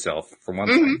about yourself for one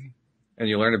thing, and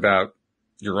you learn about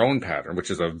your own pattern, which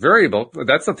is a variable.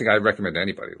 That's something I recommend to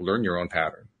anybody. Learn your own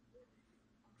pattern,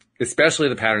 especially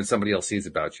the pattern somebody else sees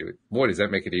about you. Boy, does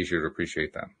that make it easier to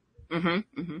appreciate them.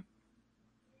 Mm-hmm. Mm-hmm.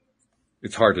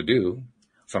 it's hard to do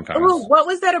sometimes. Oh, what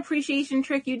was that appreciation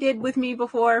trick you did with me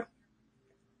before?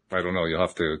 I don't know. You'll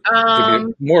have to give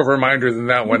me more of a reminder than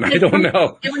that one. I don't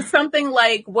know. It was something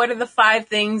like, what are the 5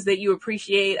 things that you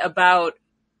appreciate about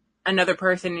another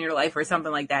person in your life or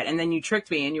something like that? And then you tricked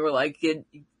me and you were like,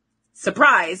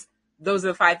 surprise, those are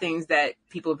the 5 things that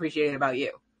people appreciate about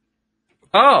you.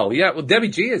 Oh, yeah. Well, Debbie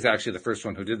G is actually the first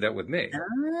one who did that with me.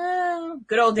 Oh,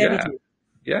 good old Debbie G.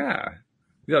 Yeah.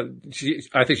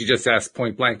 I think she just asked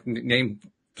point blank, name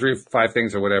 3 or 5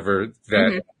 things or whatever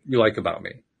that you like about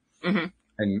me. Mm-hmm.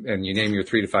 And you name your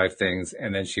 3 to 5 things,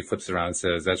 and then she flips it around and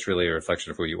says, that's really a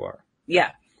reflection of who you are.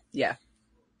 Yeah. Yeah.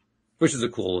 Which is a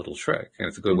cool little trick. And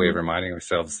it's a good way of reminding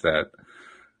ourselves that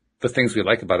the things we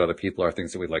like about other people are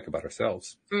things that we like about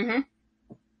ourselves. Mm-hmm.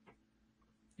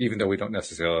 Even though we don't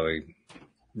necessarily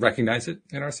recognize it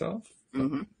in ourselves.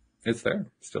 Mm-hmm. It's there,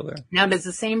 still there. Now, does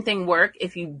the same thing work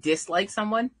if you dislike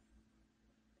someone?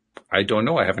 I don't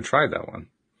know. I haven't tried that one.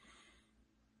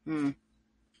 Mm.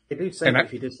 It do say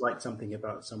if you dislike something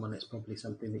about someone, it's probably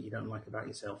something that you don't like about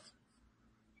yourself.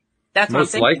 That's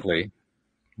most likely.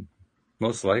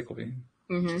 Most likely.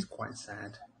 Mm-hmm. Which is quite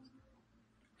sad.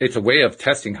 It's a way of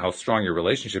testing how strong your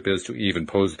relationship is to even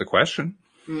pose the question.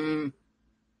 Mm.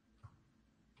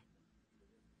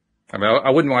 I mean, I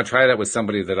wouldn't want to try that with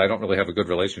somebody that I don't really have a good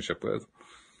relationship with.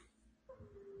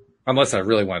 Unless I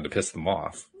really wanted to piss them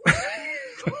off.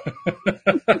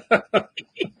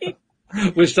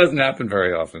 Which doesn't happen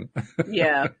very often.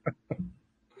 Yeah.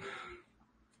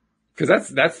 Because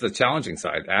that's the challenging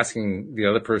side. Asking the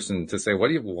other person to say,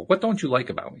 what don't you like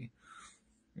about me?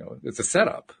 You know, it's a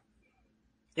setup.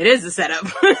 It is a setup.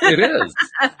 It is.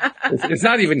 It's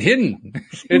not even hidden.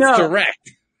 It's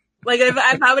direct. Like if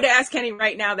I would ask Kenny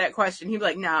right now that question, he'd be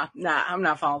like, nah, I'm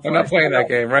not falling for it. I'm not playing that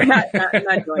game, right? I'm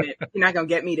not doing it. You're not going to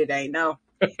get me today. No.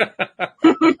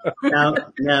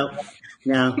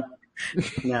 No.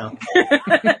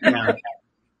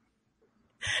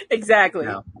 Exactly.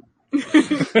 No.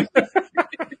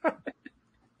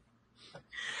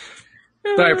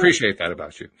 But I appreciate that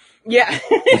about you. Yeah.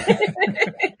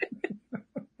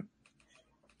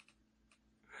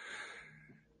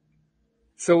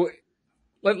 So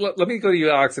let me go to you,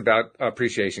 Alex, about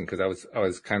appreciation, because I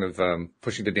was kind of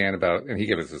pushing to Dan about, and he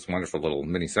gave us this wonderful little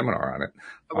mini seminar on it.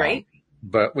 Right.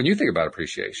 But when you think about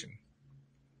appreciation,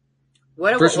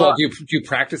 first of all, do you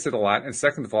practice it a lot? And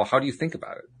second of all, how do you think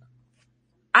about it?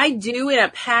 I do in a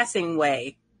passing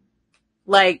way.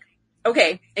 Like,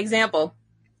 okay, example.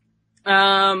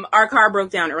 Our car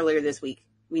broke down earlier this week.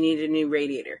 We needed a new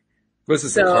radiator. Was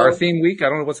this a car theme week? I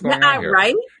don't know what's going on here.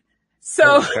 Right?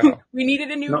 So we needed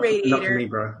a new radiator. Not for me,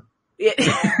 bro. It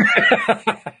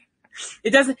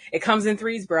comes in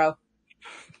 3s, bro.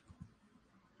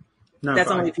 No, that's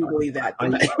only if you believe that.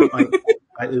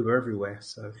 I Uber everywhere,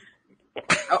 so.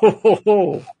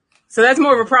 Oh. So that's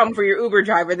more of a problem for your Uber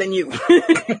driver than you.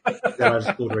 Then I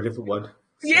just order a different one. So.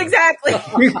 Yeah, exactly.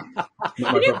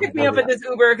 Can you pick me up at this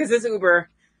Uber? Because this Uber.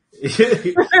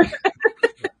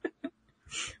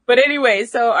 But anyway,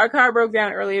 so our car broke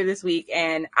down earlier this week,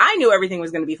 and I knew everything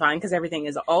was going to be fine because everything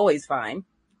is always fine.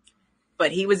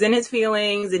 But he was in his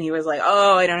feelings, and he was like,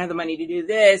 oh, I don't have the money to do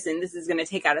this, and this is going to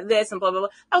take out of this, and blah, blah, blah.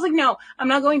 I was like, no, I'm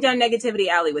not going down negativity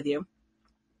alley with you.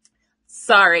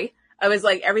 Sorry. I was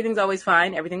like, everything's always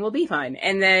fine. Everything will be fine.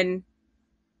 And then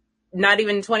not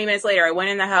even 20 minutes later, I went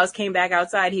in the house, came back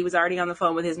outside. He was already on the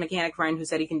phone with his mechanic friend who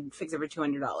said he can fix it for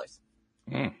 $200.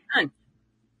 Done.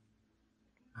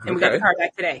 And we got the car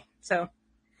back today. So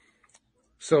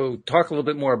talk a little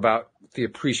bit more about the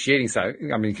appreciating side.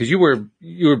 I mean, because you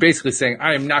were basically saying,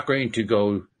 I am not going to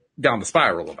go down the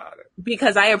spiral about it.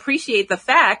 Because I appreciate the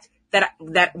fact that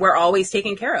we're always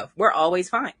taken care of. We're always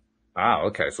fine. Ah,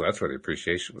 okay. So that's where the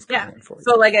appreciation was coming in for you.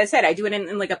 So like I said, I do it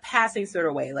in like a passing sort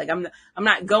of way. Like I'm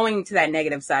not going to that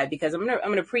negative side because I'm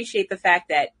gonna appreciate the fact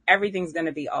that everything's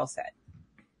gonna be all set.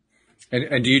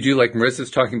 And do you do like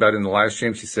Marissa's talking about in the live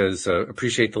stream? She says,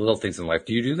 appreciate the little things in life.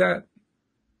 Do you do that?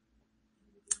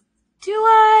 Do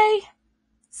I?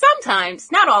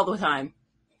 Sometimes, not all the time.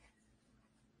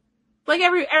 Like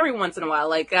every once in a while.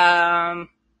 Like, I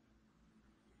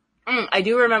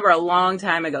do remember a long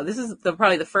time ago. This is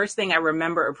probably the first thing I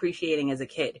remember appreciating as a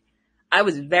kid. I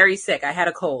was very sick. I had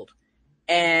a cold.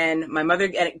 And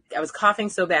I was coughing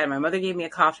so bad. My mother gave me a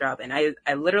cough drop. And I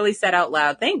literally said out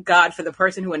loud, thank God for the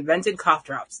person who invented cough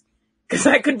drops. Because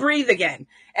I could breathe again.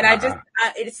 And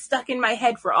it stuck in my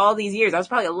head for all these years. I was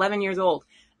probably 11 years old.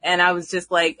 And I was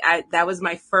just like, that was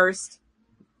my first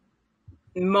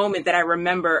moment that I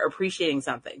remember appreciating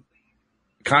something.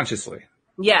 Consciously.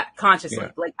 Yeah, consciously.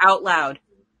 Yeah. Like out loud.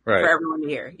 Right. For everyone to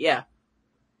hear. Yeah.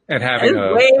 and This having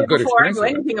is way a good before I experience knew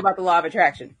with it. anything about the law of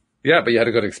attraction. Yeah, but you had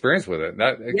a good experience with it.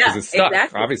 That because Yeah, it's stuck.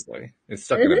 exactly. Obviously, it's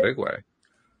stuck in a big way.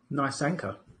 Nice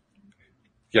anchor.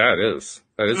 Yeah, it is.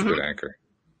 That is a Mm-hmm. good anchor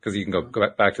because you can go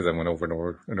back to them over and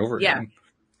over and over Yeah. again.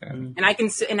 And And I can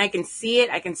see it.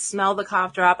 I can smell the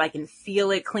cough drop. I can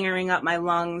feel it clearing up my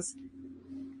lungs.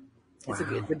 It's a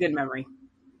good memory.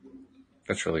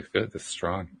 that's really good. That's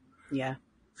strong. Yeah.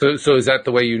 So is that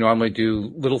the way you normally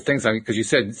do little things? I mean, because you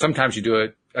said sometimes you do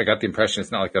it. I got the impression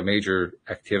it's not like a major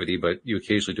activity, but you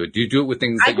occasionally do it. Do you do it with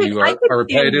things that you are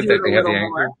repetitive, that they have the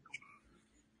anchor?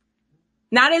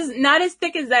 Not as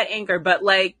thick as that anchor, but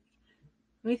like,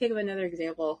 let me think of another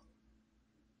example.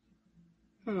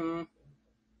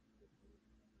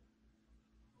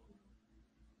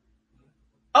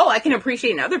 Oh, I can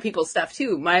appreciate other people's stuff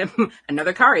too.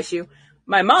 Another car issue.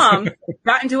 My mom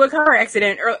got into a car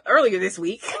accident earlier this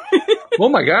week. Oh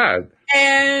my God.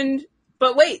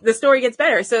 But wait, the story gets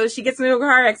better. So she gets into a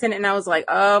car accident and I was like,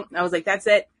 that's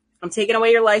it. I'm taking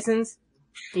away your license.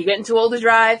 You're getting too old to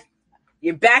drive.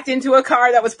 You backed into a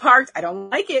car that was parked. I don't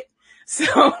like it.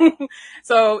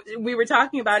 So we were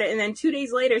talking about it. And then 2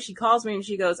 days later, she calls me and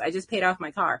she goes, I just paid off my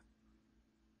car.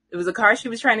 It was a car she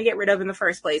was trying to get rid of in the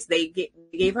first place. They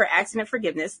gave her accident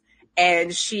forgiveness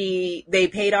and they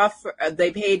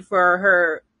paid for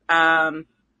her,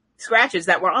 scratches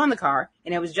that were on the car,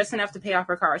 and it was just enough to pay off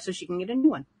her car so she can get a new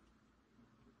one.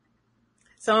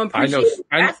 So I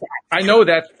know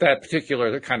that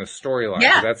particular kind of storyline.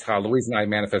 Yeah. That's how Louise and I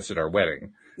manifested our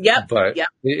wedding. Yep. But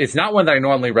it's not one that I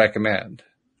normally recommend.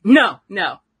 No.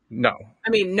 I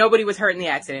mean, nobody was hurt in the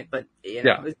accident, but it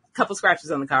was a couple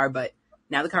scratches on the car, but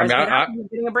now the car is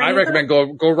I recommend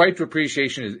go right to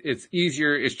appreciation. It's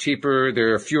easier, it's cheaper,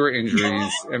 there are fewer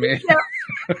injuries. I mean,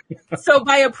 So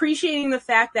by appreciating the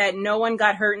fact that no one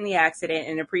got hurt in the accident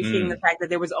and appreciating the fact that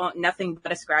there was nothing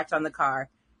but a scratch on the car,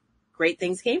 great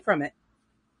things came from it.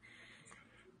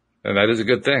 And that is a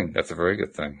good thing. That's a very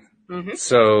good thing. Mm-hmm.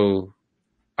 So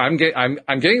I'm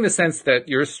getting the sense that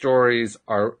your stories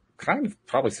are kind of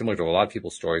probably similar to a lot of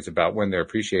people's stories about when they're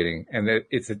appreciating, and that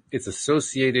it's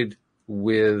associated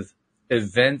with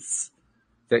events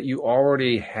that you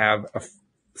already have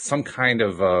some kind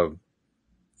of a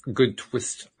good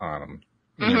twist on them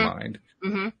in your mind.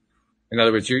 Mm-hmm. In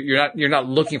other words, you're not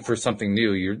looking for something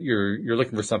new. You're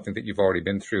looking for something that you've already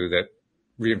been through that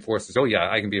reinforces, oh yeah,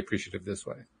 I can be appreciative this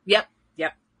way. Yep.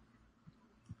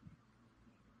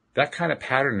 That kind of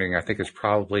patterning, I think, is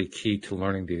probably key to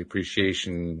learning the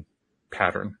appreciation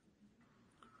pattern.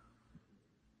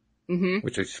 Mm-hmm.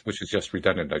 Which is just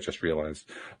redundant. I just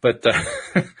realized, but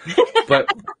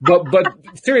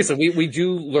seriously, we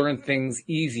do learn things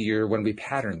easier when we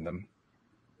pattern them,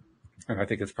 and I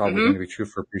think it's probably going to be true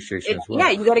for appreciation as well. Yeah,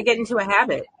 you got to get into a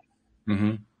habit.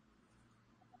 Mm-hmm.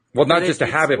 Well, not just a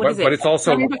habit, but it's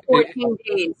also 7 to 14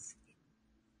 days.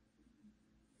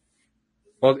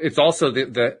 Well, it's also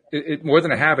more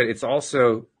than a habit. It's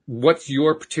also what's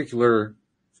your particular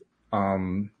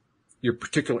angle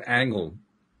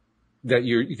that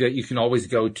you can always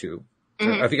go to.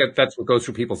 Mm-hmm. I think that's what goes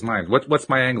through people's minds. What's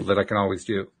my angle that I can always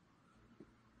do?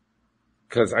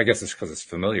 Because I guess it's because it's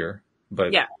familiar,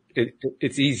 but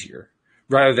it's easier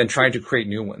rather than trying to create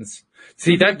new ones.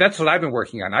 See, that's what I've been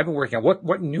working on. I've been working on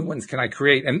what new ones can I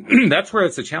create, and that's where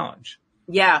it's a challenge.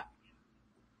 Yeah.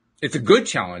 It's a good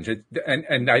challenge.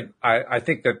 And I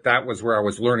think that was where I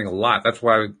was learning a lot. That's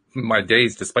why my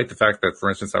days, despite the fact that, for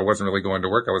instance, I wasn't really going to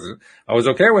work, I was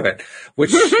okay with it,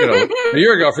 which, a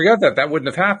year ago, forget that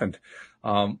wouldn't have happened.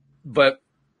 But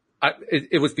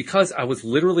it was because I was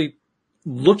literally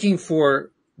looking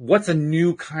for what's a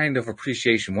new kind of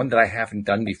appreciation, one that I haven't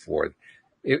done before.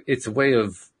 It's a way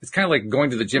of, it's kind of like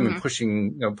going to the gym and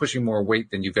pushing more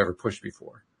weight than you've ever pushed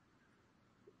before.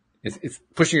 It's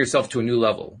pushing yourself to a new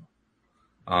level.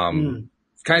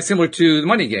 It's kind of similar to the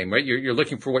money game, right? You're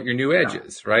looking for what your new edge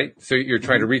is, right? So you're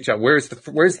trying to reach out. Where's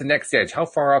the next edge? How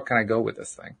far out can I go with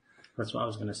this thing? That's what I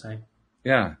was going to say.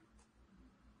 Yeah.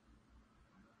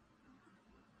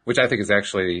 Which I think is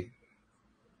actually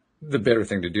the better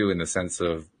thing to do in the sense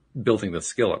of building the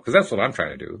skill up. Because that's what I'm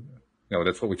trying to do.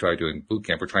 That's what we try to do in boot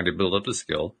camp. We're trying to build up the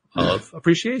skill of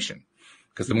appreciation.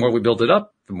 Because the more we build it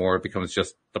up, the more it becomes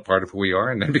just a part of who we are,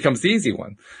 and then it becomes the easy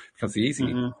one. It becomes the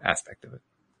easy aspect of it.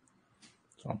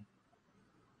 So,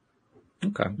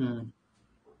 okay.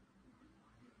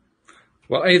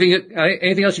 Well,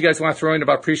 anything else you guys want to throw in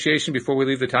about appreciation before we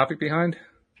leave the topic behind?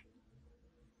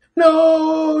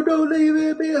 No, don't leave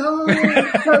it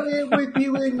behind. Carry it with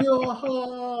you in your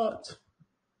heart.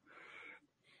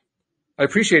 I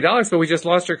appreciate Alex, but we just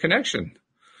lost her connection.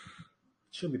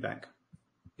 She'll be back.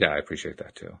 Yeah, I appreciate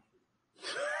that too.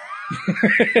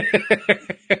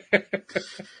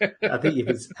 I think you've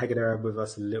been hanging around with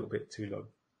us a little bit too long.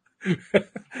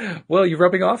 Well, you're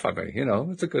rubbing off on me.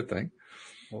 It's a good thing.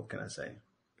 What can I say?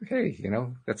 Hey,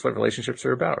 that's what relationships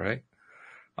are about, right?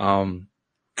 I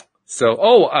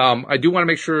do want to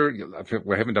make sure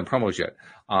we haven't done promos yet.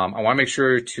 I want to make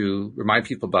sure to remind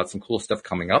people about some cool stuff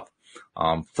coming up.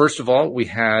 First of all, we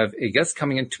have a guest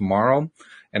coming in tomorrow,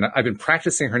 and I've been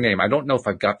practicing her name. I don't know if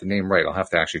I've got the name right. I'll have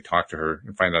to actually talk to her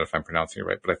and find out if I'm pronouncing it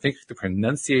right. But I think the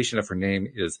pronunciation of her name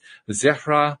is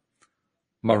Zehra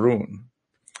Maroun.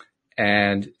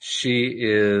 And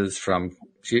she's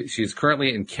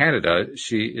currently in Canada.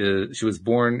 She was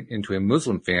born into a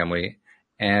Muslim family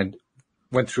and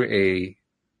went through a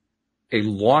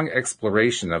long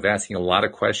exploration of asking a lot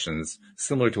of questions,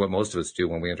 similar to what most of us do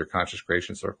when we enter conscious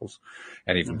creation circles,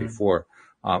 and even before,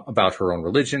 about her own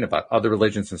religion, about other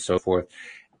religions, and so forth,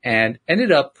 and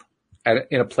ended up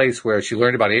in a place where she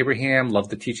learned about Abraham,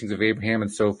 loved the teachings of Abraham,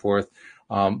 and so forth,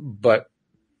 but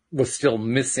was still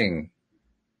missing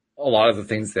a lot of the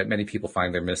things that many people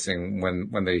find they're missing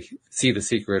when they see The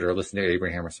Secret or listen to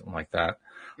Abraham or something like that,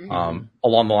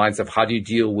 along the lines of how do you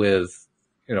deal with,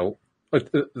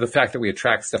 the fact that we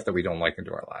attract stuff that we don't like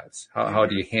into our lives. How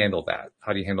do you handle that?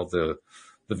 How do you handle the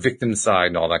victim side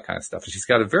and all that kind of stuff? And she's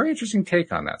got a very interesting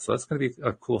take on that. So that's going to be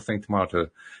a cool thing tomorrow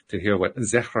to hear what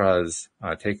Zehra's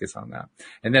take is on that.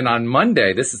 And then on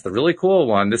Monday, this is the really cool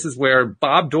one. This is where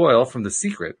Bob Doyle from The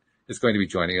Secret is going to be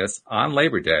joining us on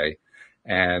Labor Day.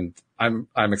 And I'm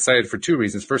excited for two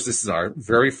reasons. First, this is our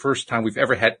very first time we've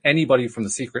ever had anybody from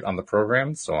The Secret on the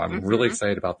program. So I'm really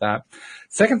excited about that.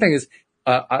 Second thing is,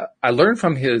 I learned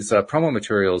from his promo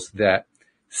materials that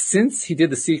since he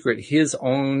did The Secret, his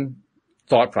own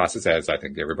thought process, as I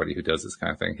think everybody who does this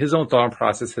kind of thing, his own thought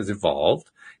process has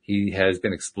evolved. He has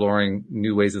been exploring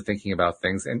new ways of thinking about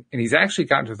things. And he's actually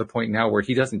gotten to the point now where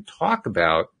he doesn't talk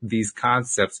about these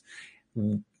concepts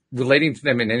relating to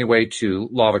them in any way to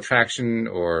law of attraction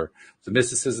or the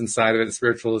mysticism side of it, the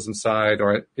spiritualism side,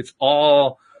 or it's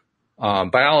all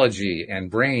biology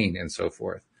and brain and so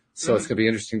forth. So it's going to be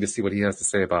interesting to see what he has to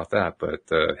say about that. But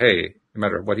hey, no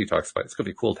matter what he talks about, it's going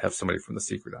to be cool to have somebody from The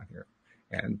Secret on here.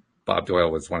 And Bob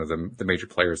Doyle was one of the major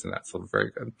players in that, so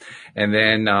very good. And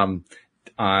then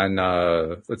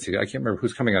let's see, I can't remember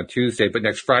who's coming on Tuesday, but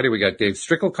next Friday we got Dave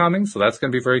Strickle coming, so that's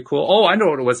going to be very cool. Oh, I know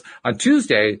what it was. On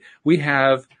Tuesday we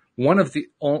have one of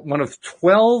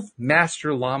 12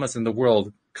 master lamas in the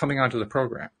world coming onto the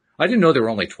program. I didn't know there were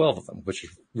only 12 of them, which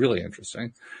is really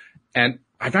interesting. And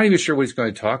I'm not even sure what he's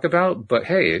going to talk about, but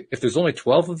hey, if there's only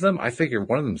 12 of them, I figure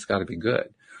one of them's got to be good.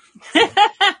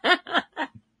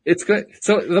 It's good.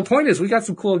 So the point is we got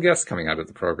some cool guests coming out of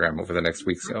the program over the next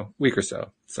week or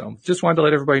so. So just wanted to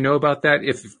let everybody know about that.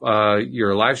 If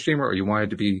you're a live streamer or you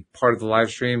wanted to be part of the live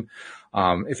stream,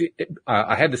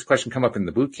 I had this question come up in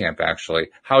the boot camp, actually.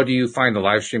 How do you find the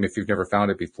live stream if you've never found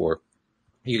it before?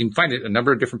 You can find it a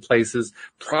number of different places.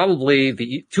 Probably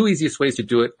the two easiest ways to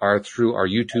do it are through our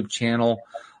YouTube channel,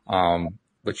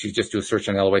 which you just do a search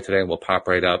on LOA Today and we'll pop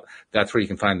right up. That's where you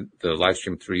can find the live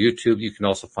stream through YouTube. You can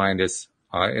also find us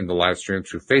in the live stream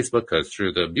through Facebook, because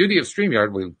through the beauty of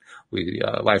StreamYard, we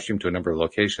live stream to a number of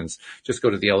locations. Just go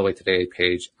to the LOA Today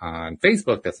page on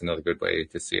Facebook. That's another good way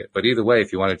to see it. But either way,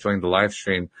 if you want to join the live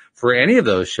stream for any of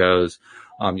those shows,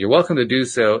 you're welcome to do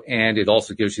so. And it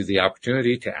also gives you the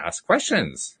opportunity to ask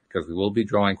questions, because we will be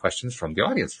drawing questions from the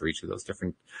audience for each of those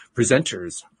different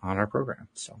presenters on our program.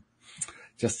 So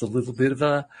just a little bit of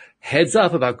a heads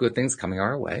up about good things coming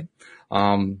our way.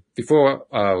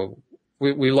 Before,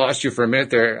 we lost you for a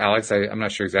minute there, Alex. I'm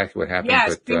not sure exactly what happened. Yeah,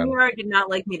 StreamYard did not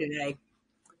like me today.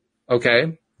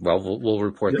 Okay. Well, we'll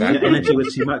report that. Your energy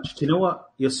was too much. Do you know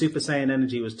what? Your Super Saiyan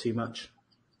energy was too much.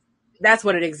 That's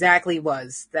what it exactly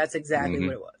was. That's exactly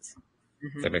what it was.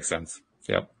 Mm-hmm. That makes sense.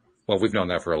 Yep. Well, we've known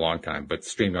that for a long time, but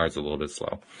StreamYard's a little bit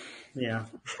slow. Yeah.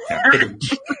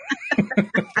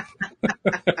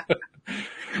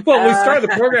 Well, we started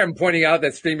the program pointing out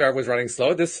that StreamYard was running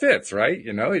slow. This fits, right?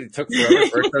 It took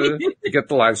forever for it to get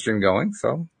the live stream going.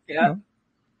 So,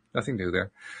 nothing new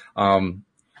there. Oh,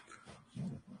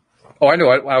 I know.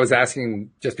 I was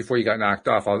asking just before you got knocked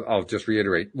off. I'll just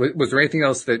reiterate. Was there anything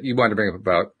else that you wanted to bring up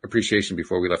about appreciation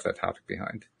before we left that topic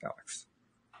behind, Alex?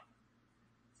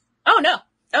 Oh, no.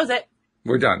 That was it.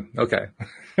 We're done. Okay.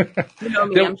 You know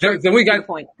me, I'm sure then we got,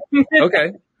 point.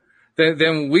 Okay.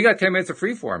 Then we got 10 minutes of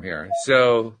free form here.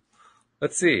 So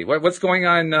let's see what's going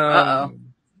on.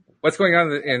 What's going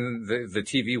on in the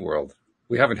TV world?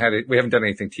 We haven't done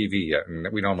anything TV yet, and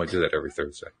we normally do that every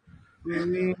Thursday.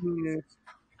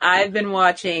 I've been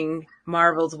watching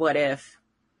Marvel's What If.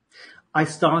 I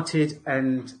started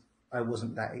and I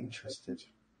wasn't that interested.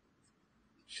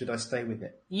 Should I stay with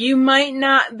it? You might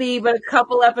not be, but a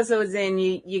couple episodes in,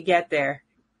 you get there.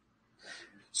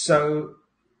 So,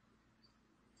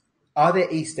 are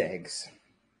there Easter eggs?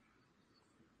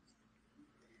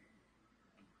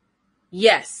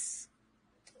 Yes.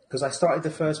 Because I started the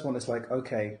first one, it's like,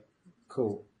 okay,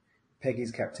 cool.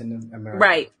 Peggy's Captain America.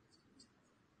 Right.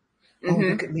 Oh,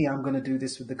 look at me, I'm going to do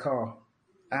this with the car.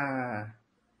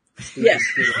 Yeah.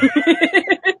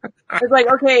 It's like,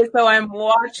 okay, so I'm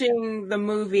watching the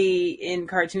movie in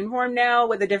cartoon form now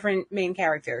with a different main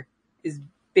character, is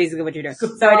basically what you're doing.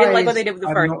 Surprise, so I didn't like what they did with the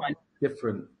I'm first not one.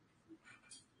 Different.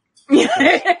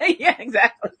 Yeah,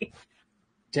 exactly.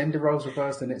 Gender roles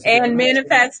reversed and it's... And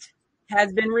Manifest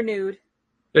has been renewed.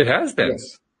 It has been.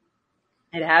 Yes.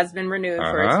 It has been renewed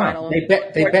for its final. They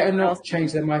better not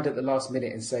change their mind at the last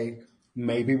minute and say,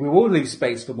 maybe we will leave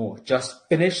space for more. Just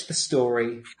finish the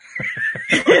story.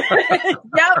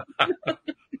 Yep.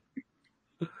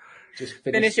 Just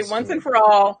Finish the it once story. and for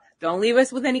all. Don't leave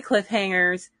us with any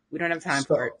cliffhangers. We don't have time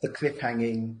Stop for it. the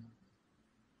cliffhanging.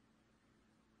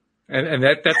 And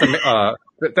that's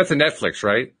a Netflix,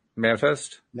 right?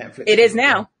 Manifest? Netflix. It is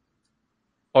now.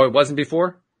 Oh, it wasn't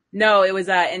before? No, it was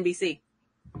NBC.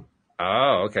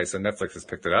 Oh, okay. So Netflix has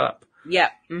picked it up. Yeah.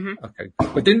 Mm-hmm. Okay.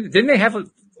 But didn't they have it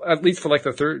at least for like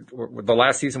the third or the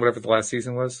last season, whatever the last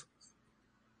season was?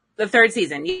 The third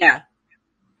season, yeah.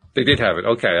 They did have it.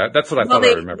 Okay. That's what I Well, thought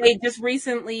I remembered. they just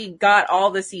recently got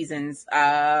all the seasons.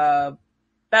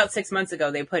 About 6 months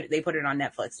ago, they put it on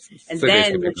Netflix, and So then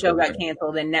basically the show got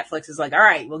canceled. And Netflix is like, "All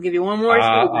right, we'll give you one more Oh,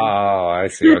 season." I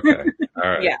see. Okay. All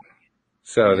right. Yeah.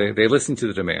 So they listened to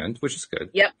the demand, which is good.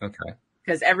 Yep. Okay.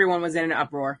 Because everyone was in an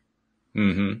uproar.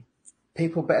 Mm-hmm.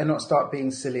 People better not start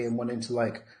being silly and wanting to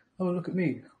like, oh, look at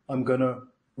me. I'm going to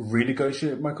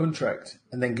renegotiate my contract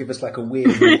and then give us like a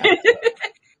weird...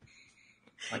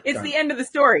 It's the end of the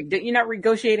story. You're not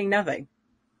negotiating nothing.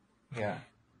 Yeah.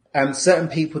 And certain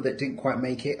people that didn't quite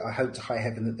make it, I hope to high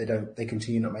heaven that they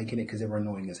continue not making it because they were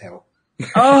annoying as hell.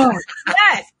 Oh,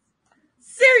 yes.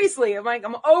 Seriously. I'm like,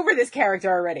 I'm over this character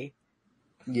already.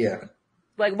 Yeah.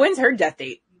 Like, when's her death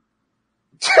date?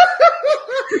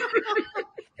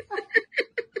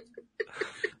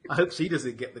 I hope she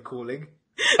doesn't get the calling.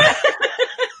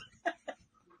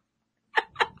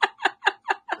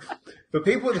 But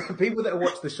people that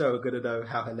watch the show are going to know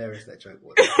how hilarious that joke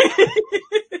was.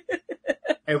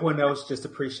 Everyone else just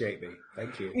appreciate me.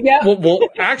 Thank you. Yeah. Well,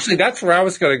 actually, that's where I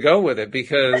was going to go with it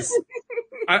because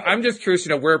I'm just curious,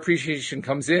 where appreciation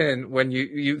comes in when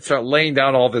you start laying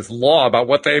down all this law about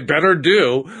what they better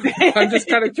do. I'm just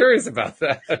kind of curious about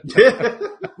that.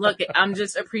 Look, I'm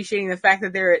just appreciating the fact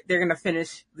that they're going to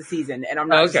finish the season, and I'm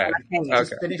not Okay.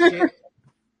 Just finish it.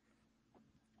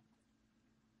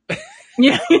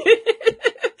 Yeah.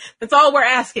 That's all we're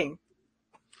asking.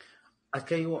 I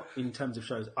tell you what, in terms of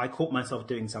shows, I caught myself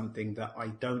doing something that I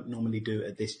don't normally do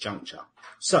at this juncture.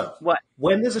 So, What?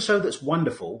 when there's a show that's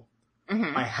wonderful,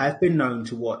 Mm-hmm. I have been known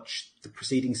to watch the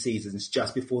preceding seasons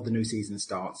just before the new season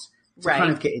starts to Right.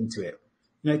 kind of get into it.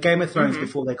 Game of Thrones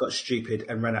before they got stupid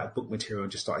and ran out of book material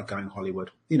and just started going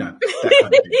Hollywood. That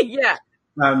kind of thing. Yeah.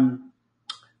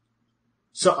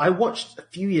 So I watched a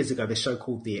few years ago this show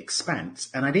called The Expanse,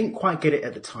 and I didn't quite get it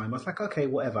at the time. I was like, okay,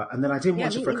 whatever. And then I didn't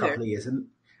watch me it for a neither. couple of years, and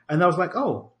I was like,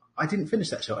 oh, I didn't finish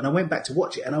that show. And I went back to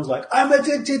watch it, and I was like, I'm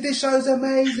addicted. This show's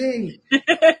amazing.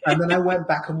 And then I went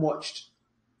back and watched.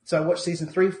 So I watched season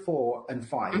 3, 4, and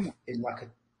 5 in like a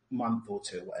month or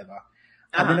two, whatever.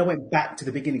 And then I went back to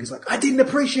the beginning because I didn't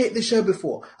appreciate this show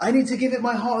before. I need to give it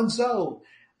my heart and soul.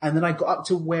 And then I got up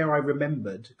to where I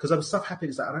remembered because there was stuff happening.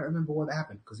 It's like, I don't remember what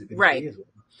happened because it'd been 3 years.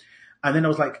 And then I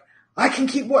was like, I can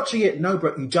keep watching it. No,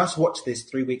 bro, you just watched this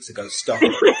 3 weeks ago. Stop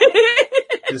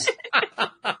it. Just,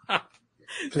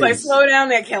 It's like, slow down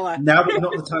there, killer. Now is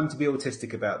not the time to be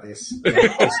autistic about this.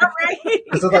 Right?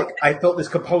 Because I felt this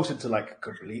compulsion to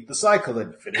complete the cycle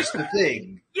and finish the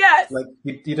thing. Yes.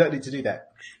 You don't need to do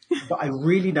that. But I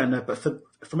really don't know. But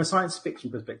from a science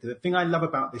fiction perspective, the thing I love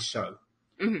about this show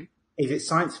is it's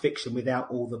science fiction without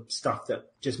all the stuff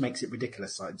that just makes it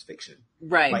ridiculous science fiction.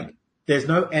 Right. There's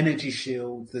no energy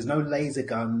shields, there's no laser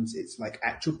guns, it's like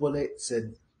actual bullets,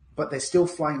 but they're still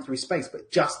flying through space,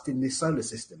 but just in this solar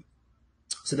system.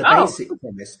 So the basic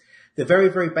premise, the very,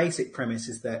 very basic premise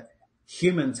is that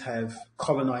humans have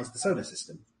colonized the solar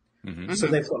system. Mm-hmm. So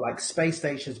they've got space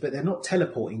stations, but they're not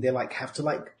teleporting. They have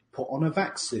to put on a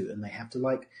vac suit and they have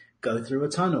to go through a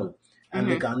tunnel. And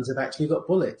the guns have actually got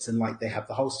bullets and they have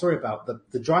the whole story about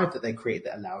the drive that they create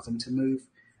that allows them to move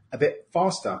a bit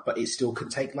faster, but it still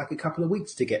could take a couple of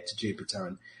weeks to get to Jupiter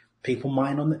and people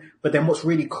mine on it. But then what's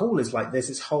really cool is there's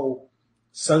this whole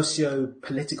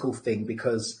socio-political thing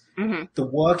because Mm-hmm. The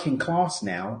working class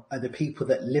now are the people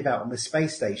that live out on the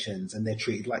space stations, and they're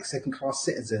treated like second-class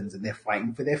citizens, and they're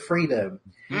fighting for their freedom.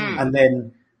 And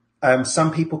then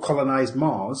some people colonized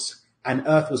Mars, and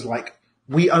Earth was like,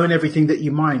 we own everything that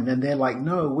you mine. And they're like,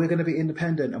 no, we're going to be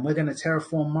independent, and we're going to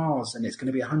terraform Mars, and it's going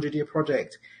to be a 100-year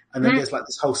project. And then there's like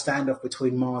this whole standoff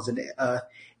between Mars and Earth.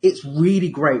 It's really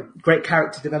great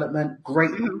character development,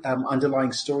 great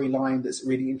underlying storyline that's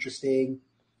really interesting,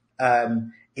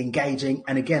 engaging.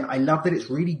 And again, I love that it's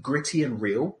really gritty and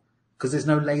real, because there's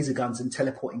no laser guns and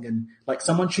teleporting, and like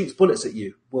someone shoots bullets at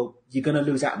you, well, you're going to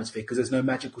lose atmosphere because there's no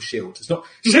magical shield. It's not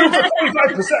shield for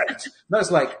 25%. No,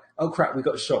 it's like, oh crap, we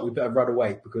got shot. We better run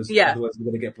away because otherwise we're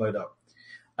going to get blown up.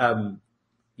 And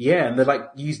they're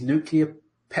like use nuclear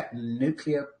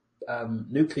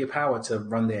power to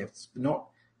run there, not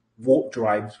warp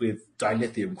drives with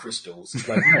dilithium crystals. It's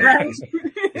like, no,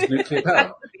 it's nuclear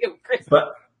power.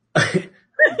 But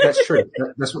that's true.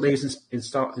 That's what they use in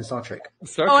Star Trek.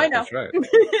 Star Trek, I know. That's right.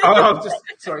 I'm just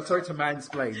sorry to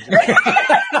mansplain.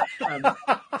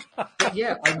 But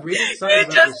yeah, I'm really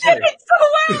excited about this show. It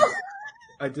so well.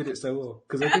 I did it so well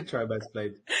because I did try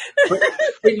mansplain. But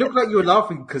it looked like you were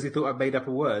laughing because you thought I made up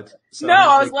a word. So no,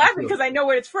 I was laughing because I know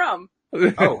where it's from.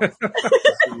 Oh.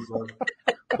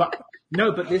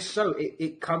 But this show,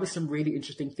 it covers some really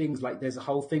interesting things. Like there's a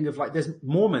whole thing of like, there's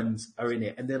Mormons are in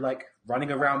it, and they're like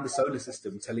running around the solar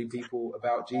system telling people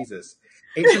about Jesus.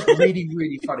 It's just really,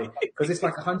 really funny because it's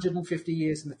like 150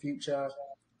 years in the future.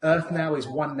 Earth now is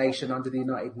one nation under the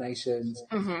United Nations.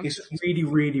 Mm-hmm. It's really,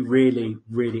 really, really,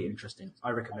 really interesting. I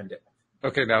recommend it.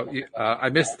 Okay, now I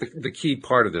missed the key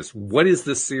part of this. What is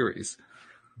this series?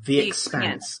 The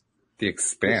Expanse. The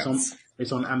Expanse.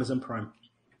 It's on Amazon Prime.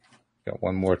 Got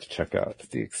one more to check out.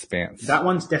 The Expanse. That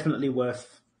one's definitely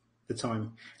worth the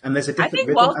time. And there's a different I think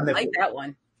rhythm. Walt And like that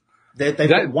one. They've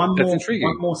got one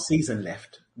intriguing. more season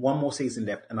left. One more season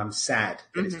left, and I'm sad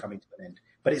that it's coming to an end.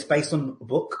 But it's based on a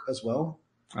book as well.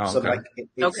 Oh, so okay. like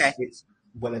it's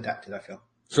well adapted, I feel.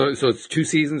 So it's 2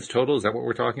 seasons total. Is that what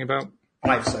we're talking about?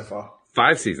 5 so far.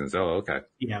 5 seasons. Oh, okay.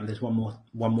 Yeah, and there's one more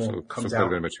comes quite a out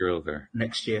bit of material there.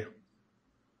 next year.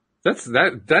 That's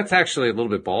actually a little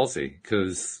bit ballsy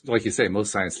because, like you say,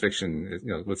 most science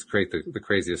fiction, let's create the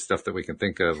craziest stuff that we can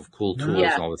think of, cool tools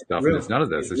and all this stuff. And it's none of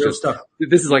this. It's just stuff.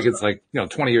 This is like it's like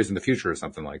 20 years in the future or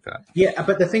something like that. Yeah,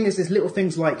 but the thing is, there's little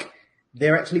things like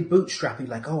they're actually bootstrapping.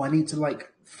 Like, oh, I need to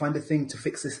like find a thing to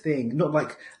fix this thing. Not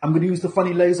like I'm going to use the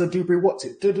funny laser doobry what's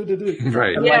it.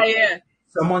 Right. And Yeah.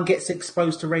 Someone gets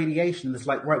exposed to radiation and it's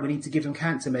like, right, we need to give him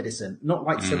cancer medicine. Not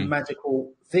like some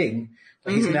magical thing,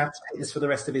 but he's going to have to take this for the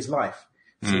rest of his life.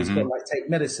 So he's got to like take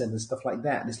medicine and stuff like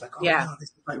that. And it's like, wow,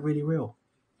 this is like really real.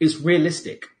 It's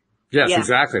realistic. Yes,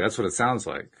 exactly. That's what it sounds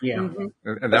like. Yeah.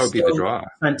 Mm-hmm. And that would be the draw.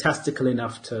 Fantastical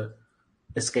enough to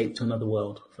escape to another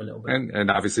world for a little bit.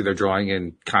 And obviously they're drawing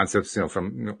in concepts,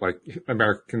 from like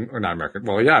American or not American.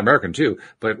 Well, yeah, American too,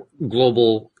 but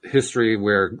global history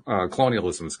where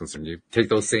colonialism is concerned. You take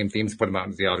those same themes, put them out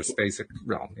into the outer space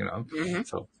realm,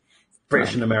 So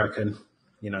British and American,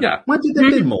 Yeah. Why did they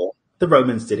do more? The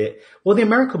Romans did it. Well, the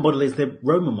American model is the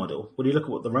Roman model. When you look at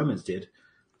what the Romans did,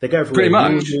 they go for pretty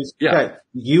much.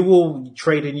 You will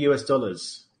trade in US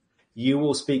dollars. You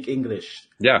will speak English.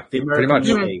 Yeah. The American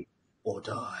pretty much. way or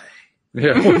die.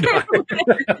 Yeah. Or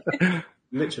die.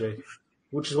 Literally,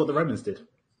 which is what the Romans did.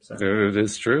 So. It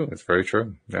is true. It's very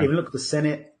true. Yeah. Even look at the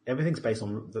Senate. Everything's based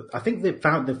on. I think the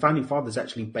founding fathers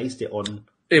actually based it on.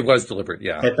 It was deliberate.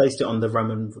 Yeah. They based it on the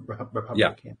Roman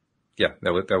Republic. Yeah.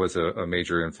 That was a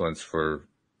major influence for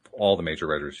all the major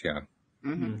writers. Yeah.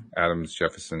 Mm-hmm. Adams,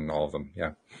 Jefferson, all of them.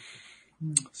 Yeah.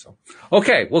 So,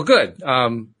 okay. Well, good.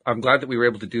 I'm glad that we were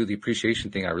able to do the appreciation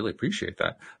thing. I really appreciate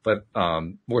that. But,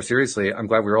 more seriously, I'm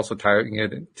glad we were also tying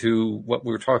it to what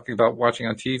we were talking about watching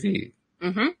on TV.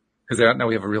 Mm-hmm. Cause now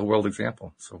we have a real world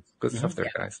example. So good stuff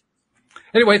there, guys.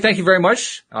 Anyway, thank you very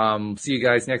much. See you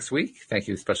guys next week. Thank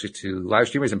you especially to live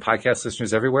streamers and podcast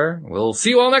listeners everywhere. We'll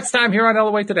see you all next time here on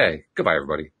LOA Today. Goodbye,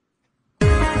 everybody.